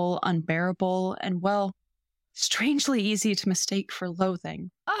 uncontrollable, unbearable, and, well, strangely easy to mistake for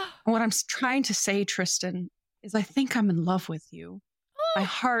loathing. And what I'm trying to say, Tristan, is I think I'm in love with you. My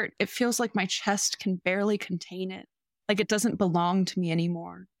heart, it feels like my chest can barely contain it, like it doesn't belong to me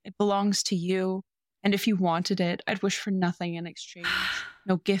anymore. It belongs to you, and if you wanted it, I'd wish for nothing in exchange.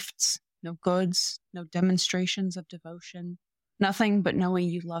 No gifts. No goods, no demonstrations of devotion, nothing but knowing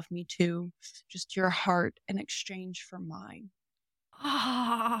you love me too. Just your heart in exchange for mine.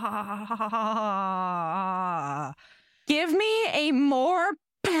 Give me a more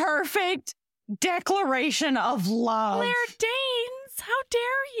perfect declaration of love. Claire Danes, how dare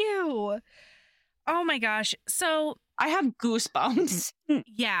you? Oh my gosh. So I have goosebumps.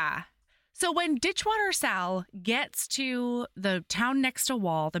 Yeah. So when Ditchwater Sal gets to the town next to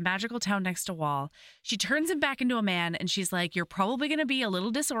Wall, the magical town next to Wall, she turns him back into a man and she's like, you're probably going to be a little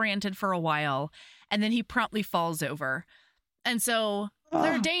disoriented for a while. And then he promptly falls over. And so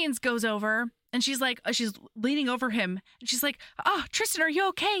Claire Danes goes over and she's like, she's leaning over him and she's like, oh, Tristan, are you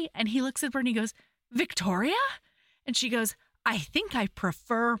okay? And he looks at her and he goes, Victoria? And she goes, I think I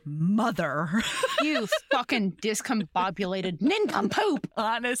prefer mother. You fucking discombobulated nincompoop.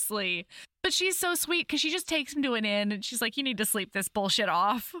 Honestly. But she's so sweet because she just takes him to an inn and she's like, you need to sleep this bullshit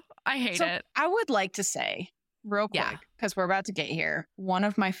off. I hate it. I would like to say real quick, because we're about to get here, one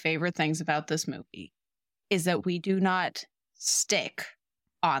of my favorite things about this movie is that we do not stick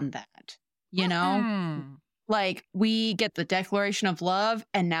on that. You know? Like, we get the declaration of love,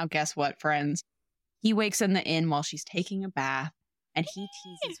 and now guess what, friends? He wakes in the inn while she's taking a bath, and he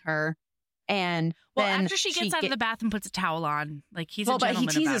teases her. And then after she gets out of the bath and puts a towel on, like he's a gentleman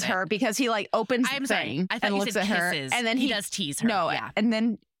but he teases her because he like opens the thing and looks at her, and then he does tease her. No, and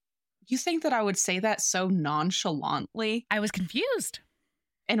then you think that I would say that so nonchalantly? I was confused.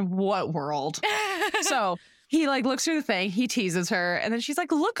 In what world? So he like looks through the thing, he teases her, and then she's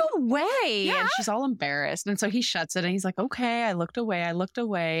like, look away. Yeah. And she's all embarrassed. And so he shuts it and he's like, okay, I looked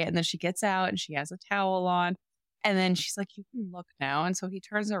away. And then she gets out and she has a towel on. And then she's like, you can look now. And so he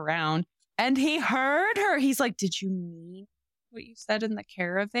turns around and he heard her. He's like, did you mean what you said in the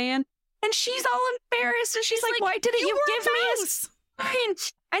caravan? And she's all embarrassed. And she's like, why didn't you give me a sign?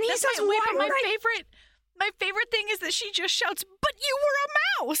 And he says, my favorite thing is that she just shouts, but you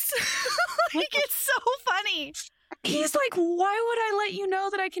were a mouse. Like, it's so funny. He's like, why would I let you know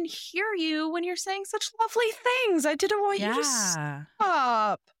that I can hear you when you're saying such lovely things? I didn't want you to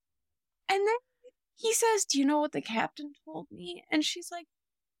stop. And then he says, do you know what the captain told me? And she's like,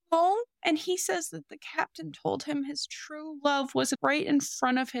 no. And he says that the captain told him his true love was right in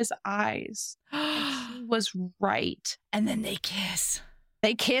front of his eyes. And he was right. And then they kiss.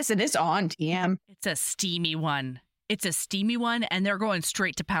 They kiss and it's on TM. It's a steamy one. And they're going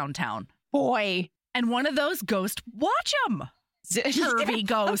straight to Pound Town. Boy. And one of those ghosts, watch him. Curvy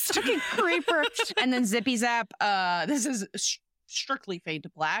ghost. Fucking creeper. And then Zippy Zap, this is strictly fade to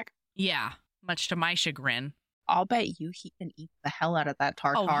black. Yeah, much to my chagrin. I'll bet you he can eat the hell out of that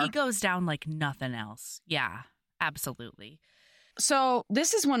tartar. Oh, he goes down like nothing else. Yeah, absolutely. So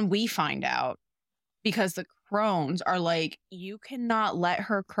this is when we find out, because the crones are like, you cannot let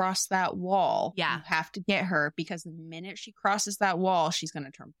her cross that wall. Yeah. You have to get her, because the minute she crosses that wall, she's going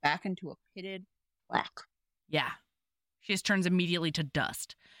to turn back into a pitted black. Yeah. She just turns immediately to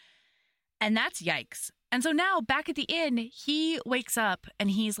dust. And that's yikes. And so now back at the inn, he wakes up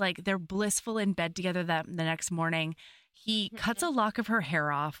and he's like, they're blissful in bed together the next morning. He cuts a lock of her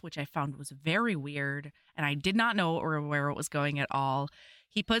hair off, which I found was very weird. And I did not know or where it was going at all.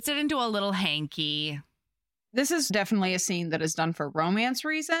 He puts it into a little hanky. This is definitely a scene that is done for romance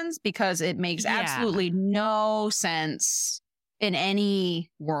reasons, because it makes absolutely no sense in any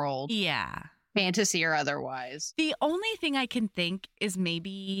world. Yeah. Fantasy or otherwise. The only thing I can think is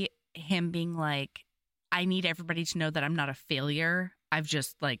maybe him being like, I need everybody to know that I'm not a failure. I've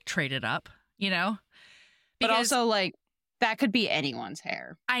just like traded up, you know? But also like that could be anyone's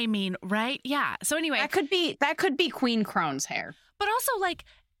hair. I mean, right? Yeah. So anyway, that could be Queen Crone's hair. But also like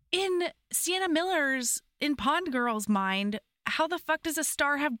in Sienna Miller's, in Pond Girl's mind, how the fuck does a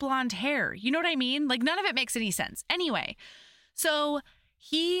star have blonde hair? You know what I mean? Like none of it makes any sense. Anyway, so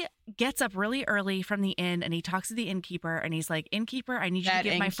he gets up really early from the inn and he talks to the innkeeper and he's like, innkeeper, I need you to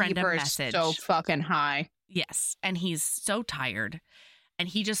give my friend a message. So fucking high. Yes. And he's so tired and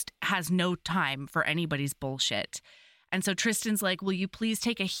he just has no time for anybody's bullshit. And so Tristan's like, will you please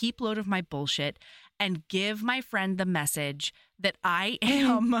take a heap load of my bullshit and give my friend the message that I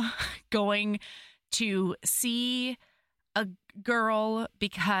am going to see Victoria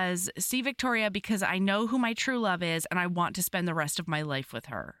because I know who my true love is and I want to spend the rest of my life with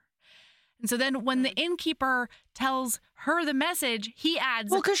her. And so then when the innkeeper tells her the message, he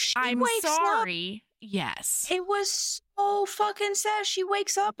adds, I'm sorry. Up. Yes. It was so fucking sad. She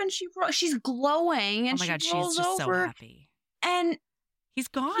wakes up and she's glowing and oh my God, she rolls she's just over so happy. And he's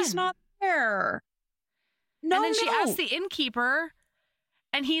gone. He's not there. No, and then she asks the innkeeper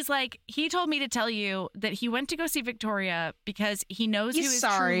and he's like, he told me to tell you that he went to go see Victoria because he knows who his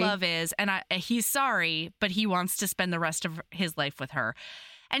true love is. And he's sorry, but he wants to spend the rest of his life with her.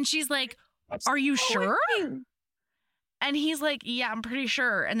 And she's like, are you sure? And he's like, yeah, I'm pretty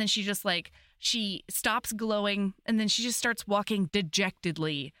sure. And then she just like, she stops glowing and then she just starts walking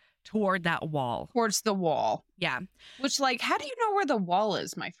dejectedly toward that wall. Towards the wall. Yeah. Which like, how do you know where the wall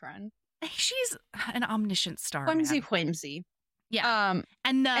is, my friend? She's an omniscient star. Whimsy. Yeah.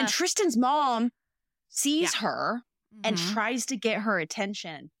 And Tristan's mom sees her and tries to get her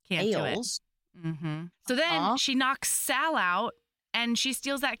attention. Can't do it. So then she knocks Sal out and she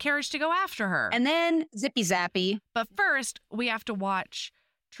steals that carriage to go after her. And then zippy zappy. But first, we have to watch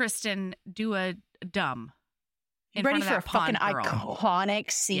Tristan do a dumb. Ready for a fucking iconic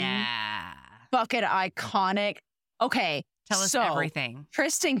scene? Yeah. Fucking iconic. Okay. Tell us everything.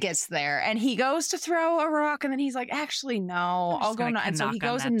 Tristan gets there and he goes to throw a rock and then he's like, actually, no, I'll go. And so he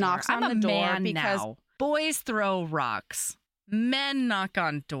goes and knocks on the door because boys throw rocks. Men knock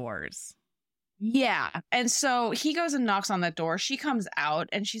on doors. Yeah. And so he goes and knocks on the door. She comes out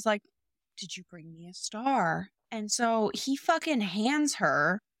and she's like, did you bring me a star? And so he fucking hands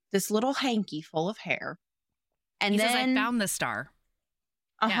her this little hanky full of hair. And he then says, I found the star.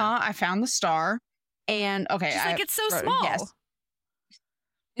 I found the star. And okay. She's like, it's so small.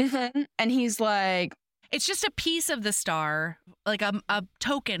 Yes. And he's like, it's just a piece of the star, like a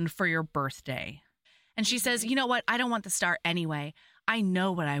token for your birthday. And she says, you know what? I don't want the star anyway. I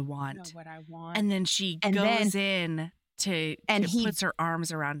know what I want. And then she goes in to puts her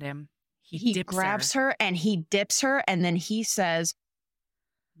arms around him. he grabs her and he dips her, and then he says,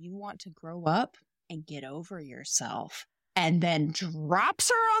 "You want to grow up and get over yourself," and then drops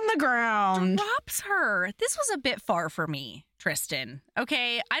her on the ground. Drops her. This was a bit far for me, Tristan.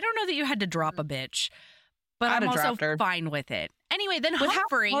 Okay, I don't know that you had to drop a bitch, but I'm also fine with it. Anyway, then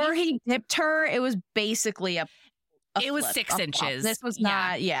Humphrey. Or he dipped her. It was basically it was 6 inches. This was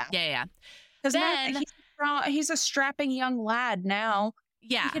not. Yeah. Because then he's a strapping young lad now.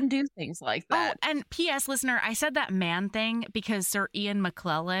 Yeah. He can do things like that. Oh, and P.S. listener, I said that man thing because Sir Ian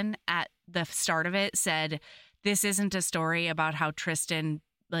McClellan at the start of it said, this isn't a story about how Tristan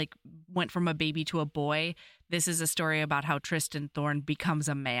went from a baby to a boy. This is a story about how Tristan Thorne becomes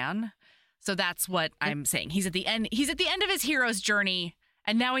a man. So that's what I'm saying. He's at the end of his hero's journey,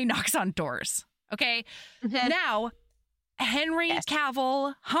 and now he knocks on doors. Okay? Now, Henry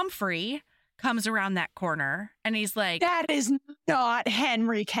Cavill Humphrey comes around that corner, and he's like, that is not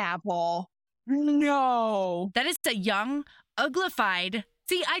Henry Cavill. No. That is a young, uglified.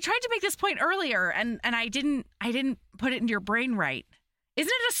 See, I tried to make this point earlier, and I didn't put it into your brain right.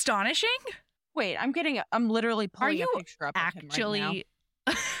 Isn't it astonishing? Wait, I'm literally pulling a picture up of him right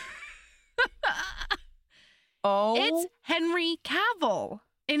now. Oh. It's Henry Cavill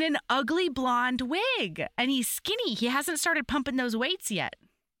in an ugly blonde wig, and he's skinny. He hasn't started pumping those weights yet,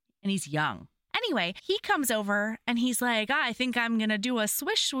 and he's young. Anyway, he comes over and he's like, I think I'm going to do a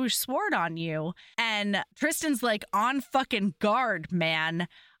swish swoosh sword on you. And Tristan's like, on fucking guard, man.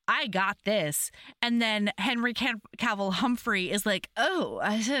 I got this. And then Henry Cavill Humphrey is like, oh,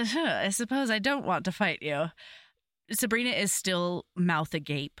 I suppose I don't want to fight you. Sabrina is still mouth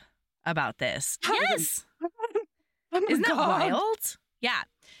agape about this. Yes. Isn't that wild? Yeah.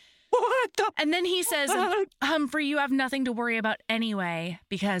 And then he says, Humphrey, you have nothing to worry about anyway,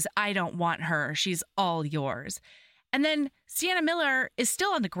 because I don't want her. She's all yours. And then Sienna Miller is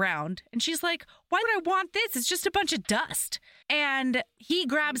still on the ground, and she's like, why would I want this? It's just a bunch of dust. And he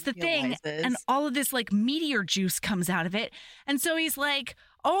grabs the thing, and all of this meteor juice comes out of it. And so he's like,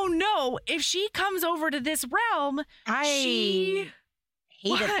 oh no, if she comes over to this realm, I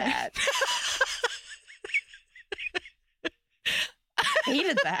hated that.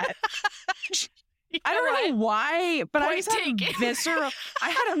 Hated that. I don't know why, but I just had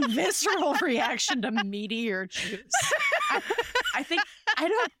a visceral reaction to meteor juice. I think I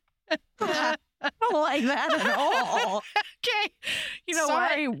don't like that at all. Okay. You know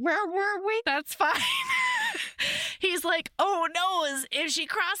Sorry, what? Where were we? That's fine. He's like, oh no, if she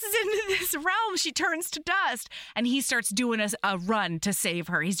crosses into this realm, she turns to dust. And he starts doing a run to save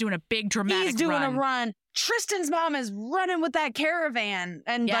her. He's doing a big dramatic a run. Tristan's mom is running with that caravan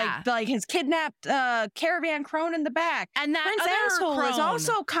and like his kidnapped caravan crone in the back. And that Prince other Asshole crone is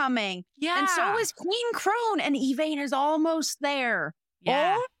also coming. Yeah. And so is Queen Crone, and Yvain is almost there.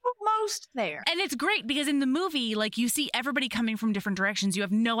 Yeah. Almost there. And it's great because in the movie, you see everybody coming from different directions. You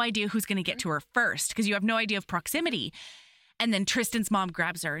have no idea who's going to get to her first because you have no idea of proximity. And then Tristan's mom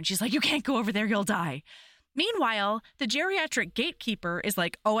grabs her and she's like, you can't go over there, you'll die. Meanwhile, the geriatric gatekeeper is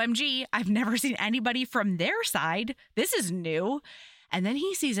like, OMG, I've never seen anybody from their side. This is new. And then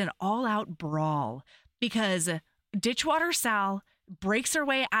he sees an all-out brawl because Ditchwater Sal breaks her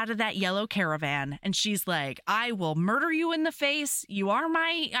way out of that yellow caravan, and she's like, I will murder you in the face.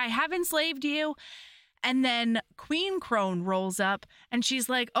 I have enslaved you. And then Queen Crone rolls up, and she's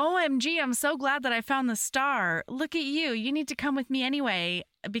like, OMG, I'm so glad that I found the star. Look at you. You need to come with me anyway,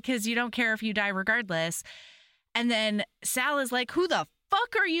 because you don't care if you die regardless. And then Sal is like, who the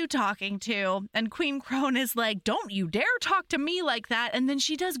fuck are you talking to? And Queen Crone is like, don't you dare talk to me like that. And then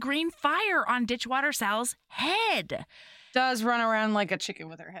she does green fire on Ditchwater Sal's head. Does run around like a chicken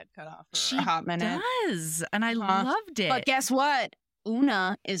with her head cut off for a hot minute. Does. And I loved it. But guess what?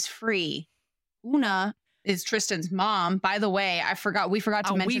 Una is free. Una is Tristan's mom. By the way, we forgot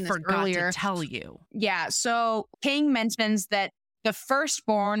to mention this earlier. To tell you. Yeah. So King mentions that the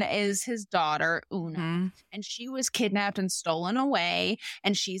firstborn is his daughter, Una, and she was kidnapped and stolen away,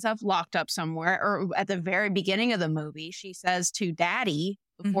 and she's locked up somewhere. Or at the very beginning of the movie, she says to Daddy,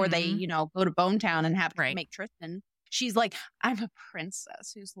 before they, go to Bone Town and have to make Tristan, she's like, I'm a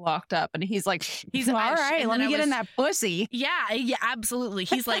princess who's locked up. And he's like, all right, let me get in that pussy. Yeah, absolutely.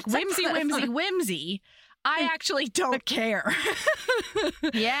 He's like, whimsy. I actually don't care.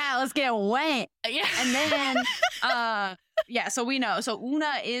 Yeah, let's get wet. Yeah. And then, so we know. So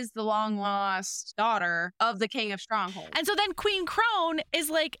Una is the long lost daughter of the King of Stronghold. And so then Queen Crone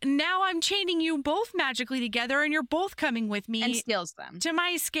is like, now I'm chaining you both magically together and you're both coming with me. And steals them. To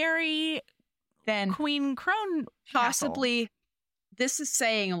my scary Queen Crone possibly this is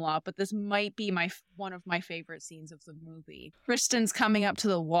saying a lot, but this might be one of my favorite scenes of the movie. Tristan's coming up to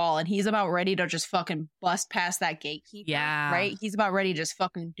the wall and he's about ready to just fucking bust past that gatekeeper. Yeah. Right? He's about ready to just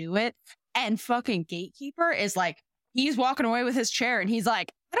fucking do it. And fucking gatekeeper is like, he's walking away with his chair and he's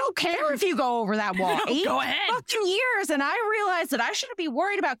like, I don't care if you go over that wall. Go ahead. Fucking years. And I realized that I shouldn't be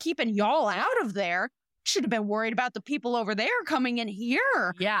worried about keeping y'all out of there. Should have been worried about the people over there coming in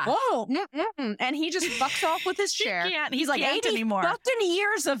here. Yeah. Whoa. And he just fucks off with his chair. He's like, 80 anymore. Fucking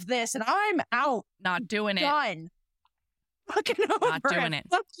years of this and I'm out. Not doing it. Done. Fucking over. Not doing it.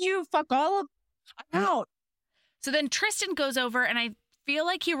 Fuck you. Fuck all of. I'm out. So then Tristan goes over and I feel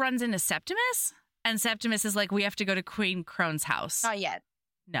like he runs into Septimus. And Septimus is like, we have to go to Queen Crone's house. Not yet.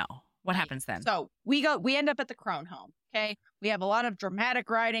 No. What happens then? So we end up at the Crone home. Okay. We have a lot of dramatic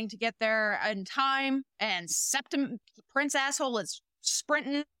writing to get there in time. And Prince Asshole is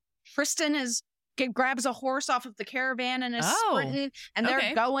sprinting. Tristan grabs a horse off of the caravan and is sprinting. And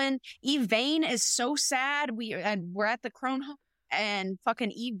they're going. Yvain is so sad. We're at the Crone home. And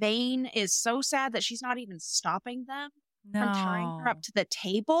fucking Yvain is so sad that she's not even stopping them from tying her up to the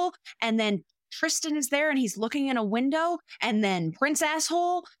table. And then Tristan is there and he's looking in a window and then Prince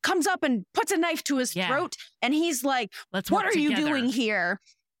Asshole comes up and puts a knife to his throat and he's like, what are you doing here?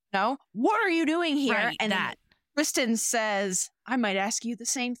 No, what are you doing here? Right, and Tristan says, I might ask you the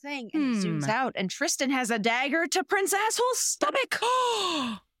same thing. And he zooms out and Tristan has a dagger to Prince Asshole's stomach.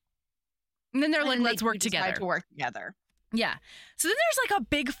 And then they're like, let's work together. To work together. Yeah. So then there's like a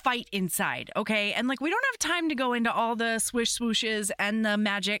big fight inside, okay? And like we don't have time to go into all the swish swooshes and the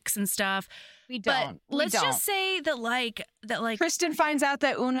magics and stuff. We don't. But let's just say that Tristan finds out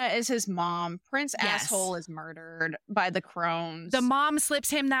that Una is his mom. Prince Asshole is murdered by the crones. The mom slips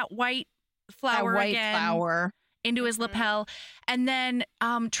him that white flower into his lapel. And then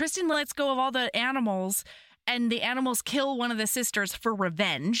Tristan lets go of all the animals and the animals kill one of the sisters for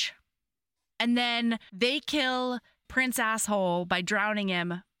revenge. And then they kill Prince Asshole by drowning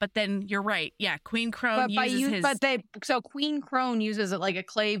him, but then you're right. Yeah, Queen Crone Queen Crone uses it like a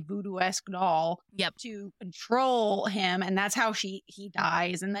clay voodoo-esque doll to control him, and that's how he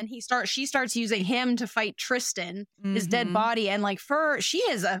dies. And then she starts using him to fight Tristan, his dead body, and she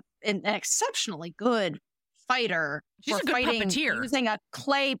is an exceptionally good fighter. She's a good puppeteer. Using a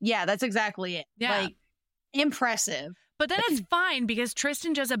clay. Yeah, that's exactly it. Yeah. Like, impressive. But then it's fine because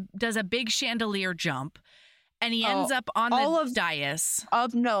Tristan does a big chandelier jump. And he ends up on the dais.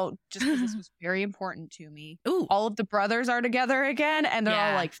 Of note, just because this was very important to me. Ooh. All of the brothers are together again, and they're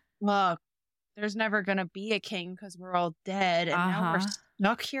all like, look, there's never going to be a king because we're all dead. And now we're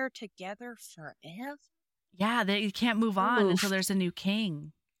stuck here together forever. Yeah, they can't move on until there's a new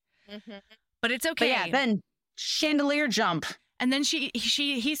king. Mm-hmm. But it's okay. But then chandelier jump. And then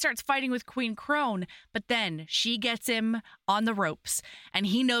he starts fighting with Queen Crone, but then she gets him on the ropes, and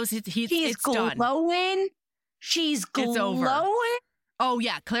he knows it's done. She's glowing. It's over. Oh,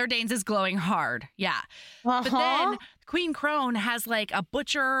 yeah. Claire Danes is glowing hard. Yeah. But then Queen Crone has like a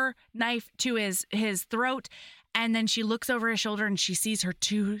butcher knife to his throat. And then she looks over his shoulder and she sees her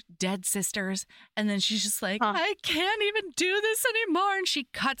two dead sisters. And then she's just like, I can't even do this anymore. And she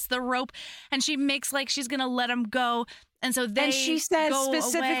cuts the rope and she makes like she's going to let him go. And so and she says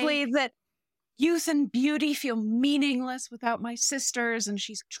specifically that youth and beauty feel meaningless without my sisters. And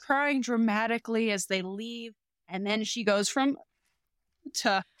she's crying dramatically as they leave. And then she goes from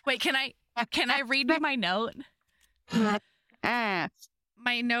to... Wait, can I read you my note? My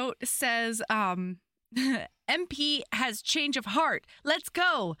note says, MP has change of heart. Let's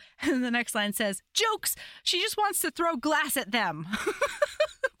go. And the next line says, jokes. She just wants to throw glass at them.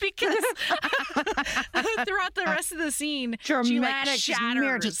 Because throughout the rest of the scene, dramatic, she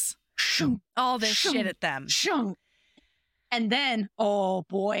shatters all this shit at them. And then, oh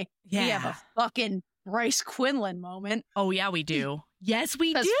boy, we have a fucking Bryce Quinlan moment. Oh, yeah, we do. Yes,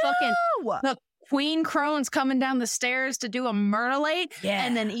 we do. The Queen Crone's coming down the stairs to do a murderlate. Yeah.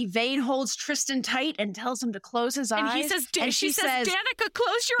 And then Yvain holds Tristan tight and tells him to close his eyes. And she says, Danica,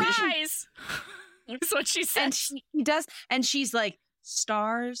 close your eyes. That's what she says. And he does. And she's like,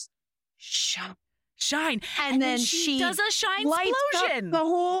 stars shine. And then she does a shine explosion. The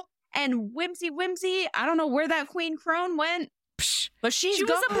whole, and whimsy. I don't know where that Queen Crone went. But she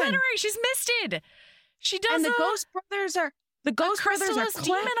was obliterated. She's misted. She does. And the Ghost Brothers are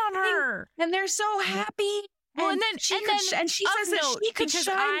demon on her, and they're so happy. Well, and then she says that she could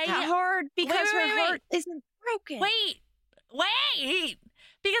shine hard because her heart isn't broken. Wait,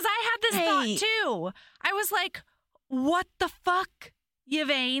 because I had this thought too. I was like, "What the fuck,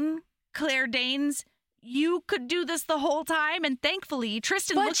 Yvain, Claire Danes? You could do this the whole time." And thankfully,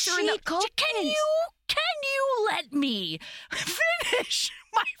 Tristan looks her in the. Can you let me finish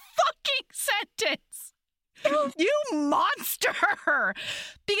my fucking sentence? You monster!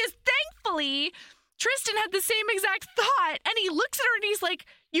 Because thankfully, Tristan had the same exact thought, and he looks at her and he's like,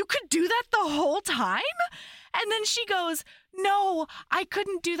 you could do that the whole time? And then she goes, no, I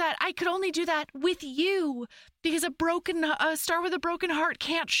couldn't do that. I could only do that with you, because a star with a broken heart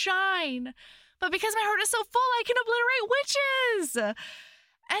can't shine. But because my heart is so full, I can obliterate witches.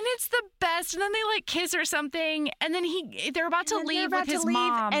 And it's the best. And then they like kiss or something. And then they're about to leave with his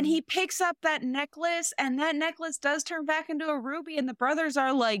mom. And he picks up that necklace, and that necklace does turn back into a ruby. And the brothers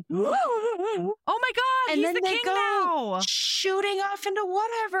are like, oh my God, and he's the king now. Shooting off into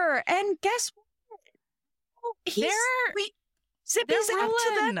whatever. And guess what? Zippy's up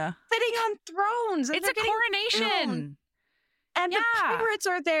to them, sitting on thrones. It's a coronation. And the pirates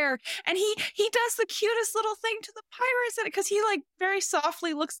are there. And he does the cutest little thing to the pirates because he like very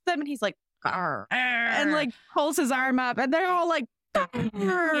softly looks at them and he's like, arr, and like pulls his arm up, and they're all like,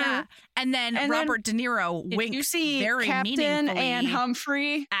 arr. Yeah. And then Robert De Niro winks you see very Captain meaningfully and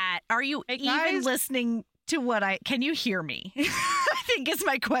Humphrey. Are you even listening to what can you hear me? I think is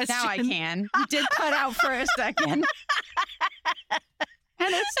my question. Now I can. You did cut out for a second. And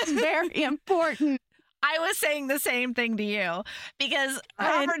it's very important. I was saying the same thing to you because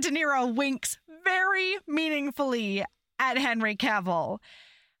Robert De Niro winks very meaningfully at Henry Cavill,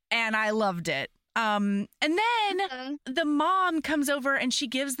 and I loved it. And then the mom comes over and she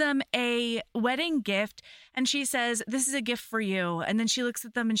gives them a wedding gift, and she says, this is a gift for you. And then she looks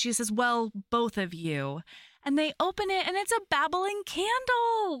at them and she says, well, both of you. And they open it and it's a babbling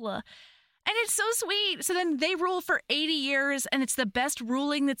candle. And it's so sweet. So then they rule for 80 years, and it's the best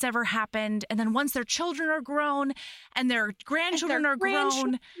ruling that's ever happened. And then once their children are grown and their grandchildren are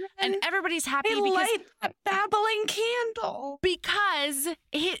grown, and everybody's happy they because light that babbling candle. Because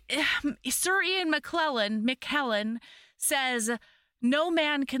Sir Ian McKellen says no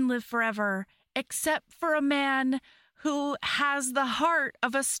man can live forever except for a man who has the heart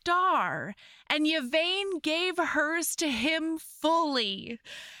of a star. And Yvain gave hers to him fully.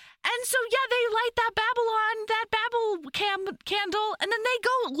 And so, yeah, they light that candle, and then they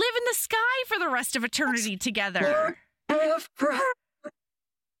go live in the sky for the rest of eternity together. This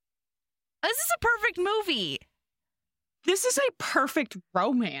is a perfect movie. This is a perfect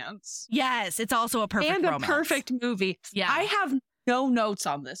romance. Yes, it's also a perfect romance. And a perfect movie. Yeah. I have no notes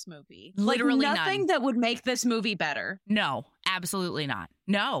on this movie. Literally nothing none. That would make this movie better. No, absolutely not.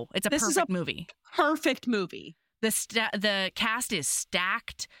 No, it's a perfect movie. Perfect movie. The cast is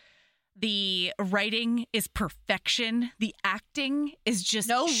stacked. The writing is perfection. The acting is just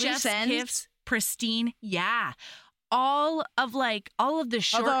chef's kiss, pristine. Yeah. All of the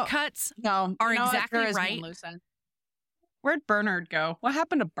shortcuts are exactly right. Where'd Bernard go? What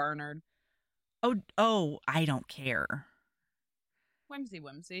happened to Bernard? Oh, I don't care.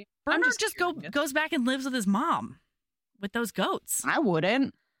 Whimsy. Bernard just goes back and lives with his mom with those goats. I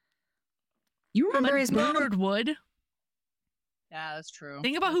wouldn't. You remember his mom? Bernard would. Yeah, that's true.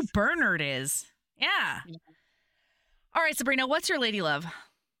 Think about who Bernard is. Yeah. All right, Sabrina, what's your lady love?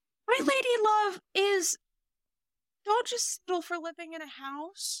 My lady love is don't just settle for living in a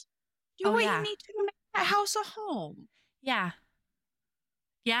house. Do what you need to make that house a home. Yeah.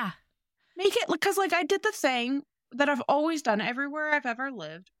 Yeah. Make it, because I did the thing that I've always done everywhere I've ever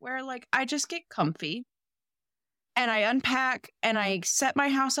lived, where I just get comfy and I unpack and I set my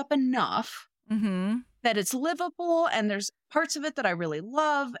house up enough that it's livable, and there's parts of it that I really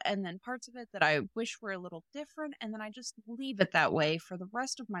love, and then parts of it that I wish were a little different, and then I just leave it that way for the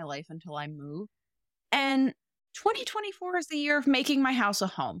rest of my life until I move. And 2024 is the year of making my house a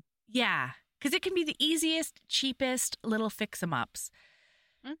home. Yeah, because it can be the easiest, cheapest little fix-em-ups.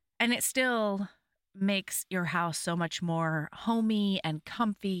 And it still makes your house so much more homey and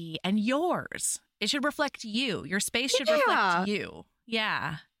comfy and yours. It should reflect you. Your space should reflect you.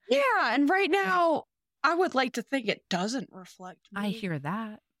 Yeah. Yeah, and right now, I would like to think it doesn't reflect me. I hear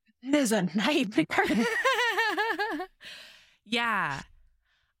that. It is a nightmare. Yeah.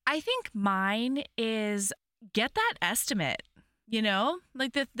 I think mine is get that estimate,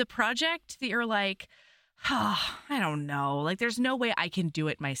 like the project that you're like, oh, I don't know. Like, there's no way I can do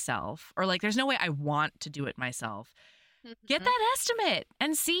it myself, or there's no way I want to do it myself. Get that estimate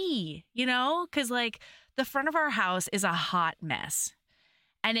and see, because the front of our house is a hot mess.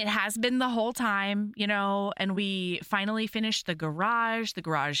 And it has been the whole time, and we finally finished the garage. The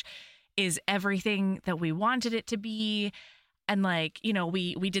garage is everything that we wanted it to be. And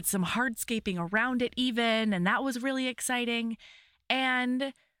we did some hardscaping around it even, and that was really exciting.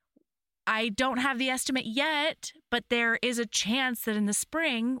 And I don't have the estimate yet, but there is a chance that in the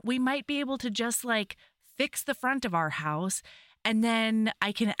spring we might be able to just like fix the front of our house, and then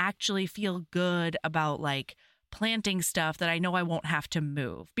I can actually feel good about like planting stuff that I know I won't have to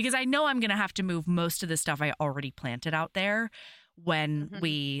move, because I know I'm going to have to move most of the stuff I already planted out there when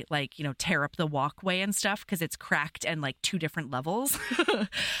we like, you know, tear up the walkway and stuff, because it's cracked and like 2 different levels.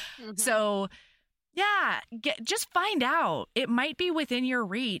 So yeah, just find out. It might be within your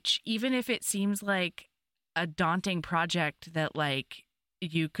reach, even if it seems like a daunting project that like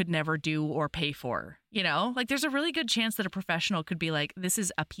you could never do or pay for, you know? Like there's a really good chance that a professional could be like, this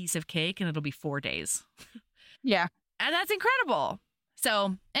is a piece of cake and it'll be 4 days. Yeah. And that's incredible.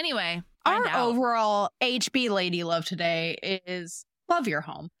 So anyway, our overall HB lady love today is love your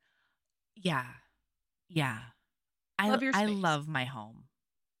home. Yeah. Yeah. Love your space. I love my home.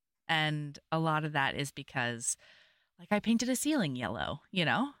 And a lot of that is because like I painted a ceiling yellow, you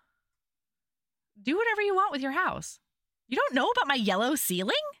know? Do whatever you want with your house. You don't know about my yellow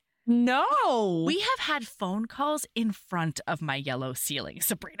ceiling? No. We have had phone calls in front of my yellow ceiling,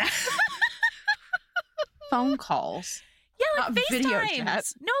 Sabrina. Phone calls? Yeah, like video FaceTimes. chat.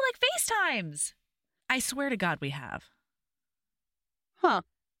 No, like FaceTimes. I swear to God we have. Huh.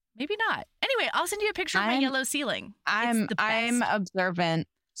 Maybe not. Anyway, I'll send you a picture of my yellow ceiling. I'm observant.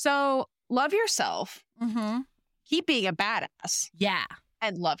 So love yourself. Mm-hmm. Keep being a badass. Yeah.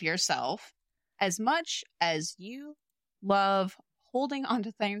 And love yourself as much as you love holding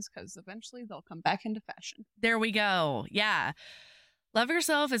onto things, because eventually they'll come back into fashion. There we go. Yeah. Love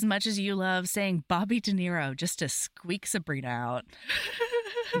yourself as much as you love saying Bobby De Niro just to squeak Sabrina out.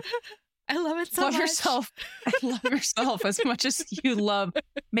 I love it so much. Love yourself as much as you love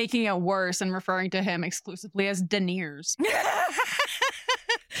making it worse and referring to him exclusively as De Niro's.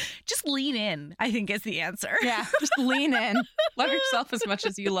 Just lean in, I think, is the answer. Yeah, just lean in. Love yourself as much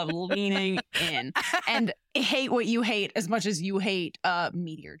as you love leaning in. And hate what you hate as much as you hate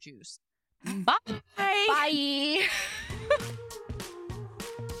meteor juice. Bye. Bye.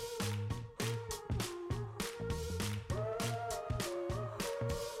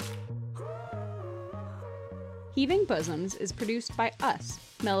 Heaving Bosoms is produced by us,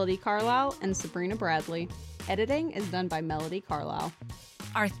 Melody Carlisle and Sabrina Bradley. Editing is done by Melody Carlisle.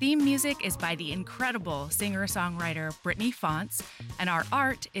 Our theme music is by the incredible singer-songwriter Brittany Fonts, and our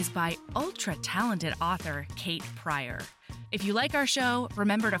art is by ultra-talented author Kate Pryor. If you like our show,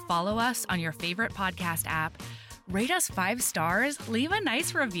 remember to follow us on your favorite podcast app, rate us 5 stars, leave a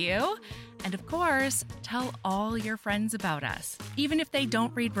nice review, and of course, tell all your friends about us, even if they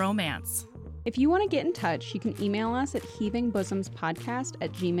don't read romance. If you want to get in touch, you can email us at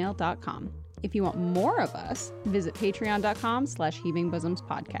heavingbosomspodcast@gmail.com. If you want more of us, visit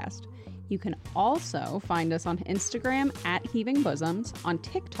patreon.com/heavingbosomspodcast. You can also find us on Instagram @heavingbosoms, on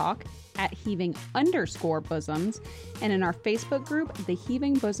TikTok @heaving_bosoms, and in our Facebook group, the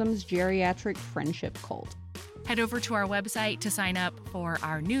Heaving Bosoms Geriatric Friendship Cult. Head over to our website to sign up for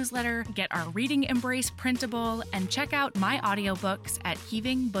our newsletter, get our Reading Embrace printable, and check out my audiobooks at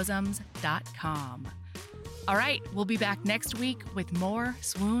heavingbosoms.com. All right, we'll be back next week with more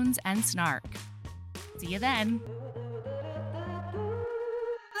swoons and snark. See you then.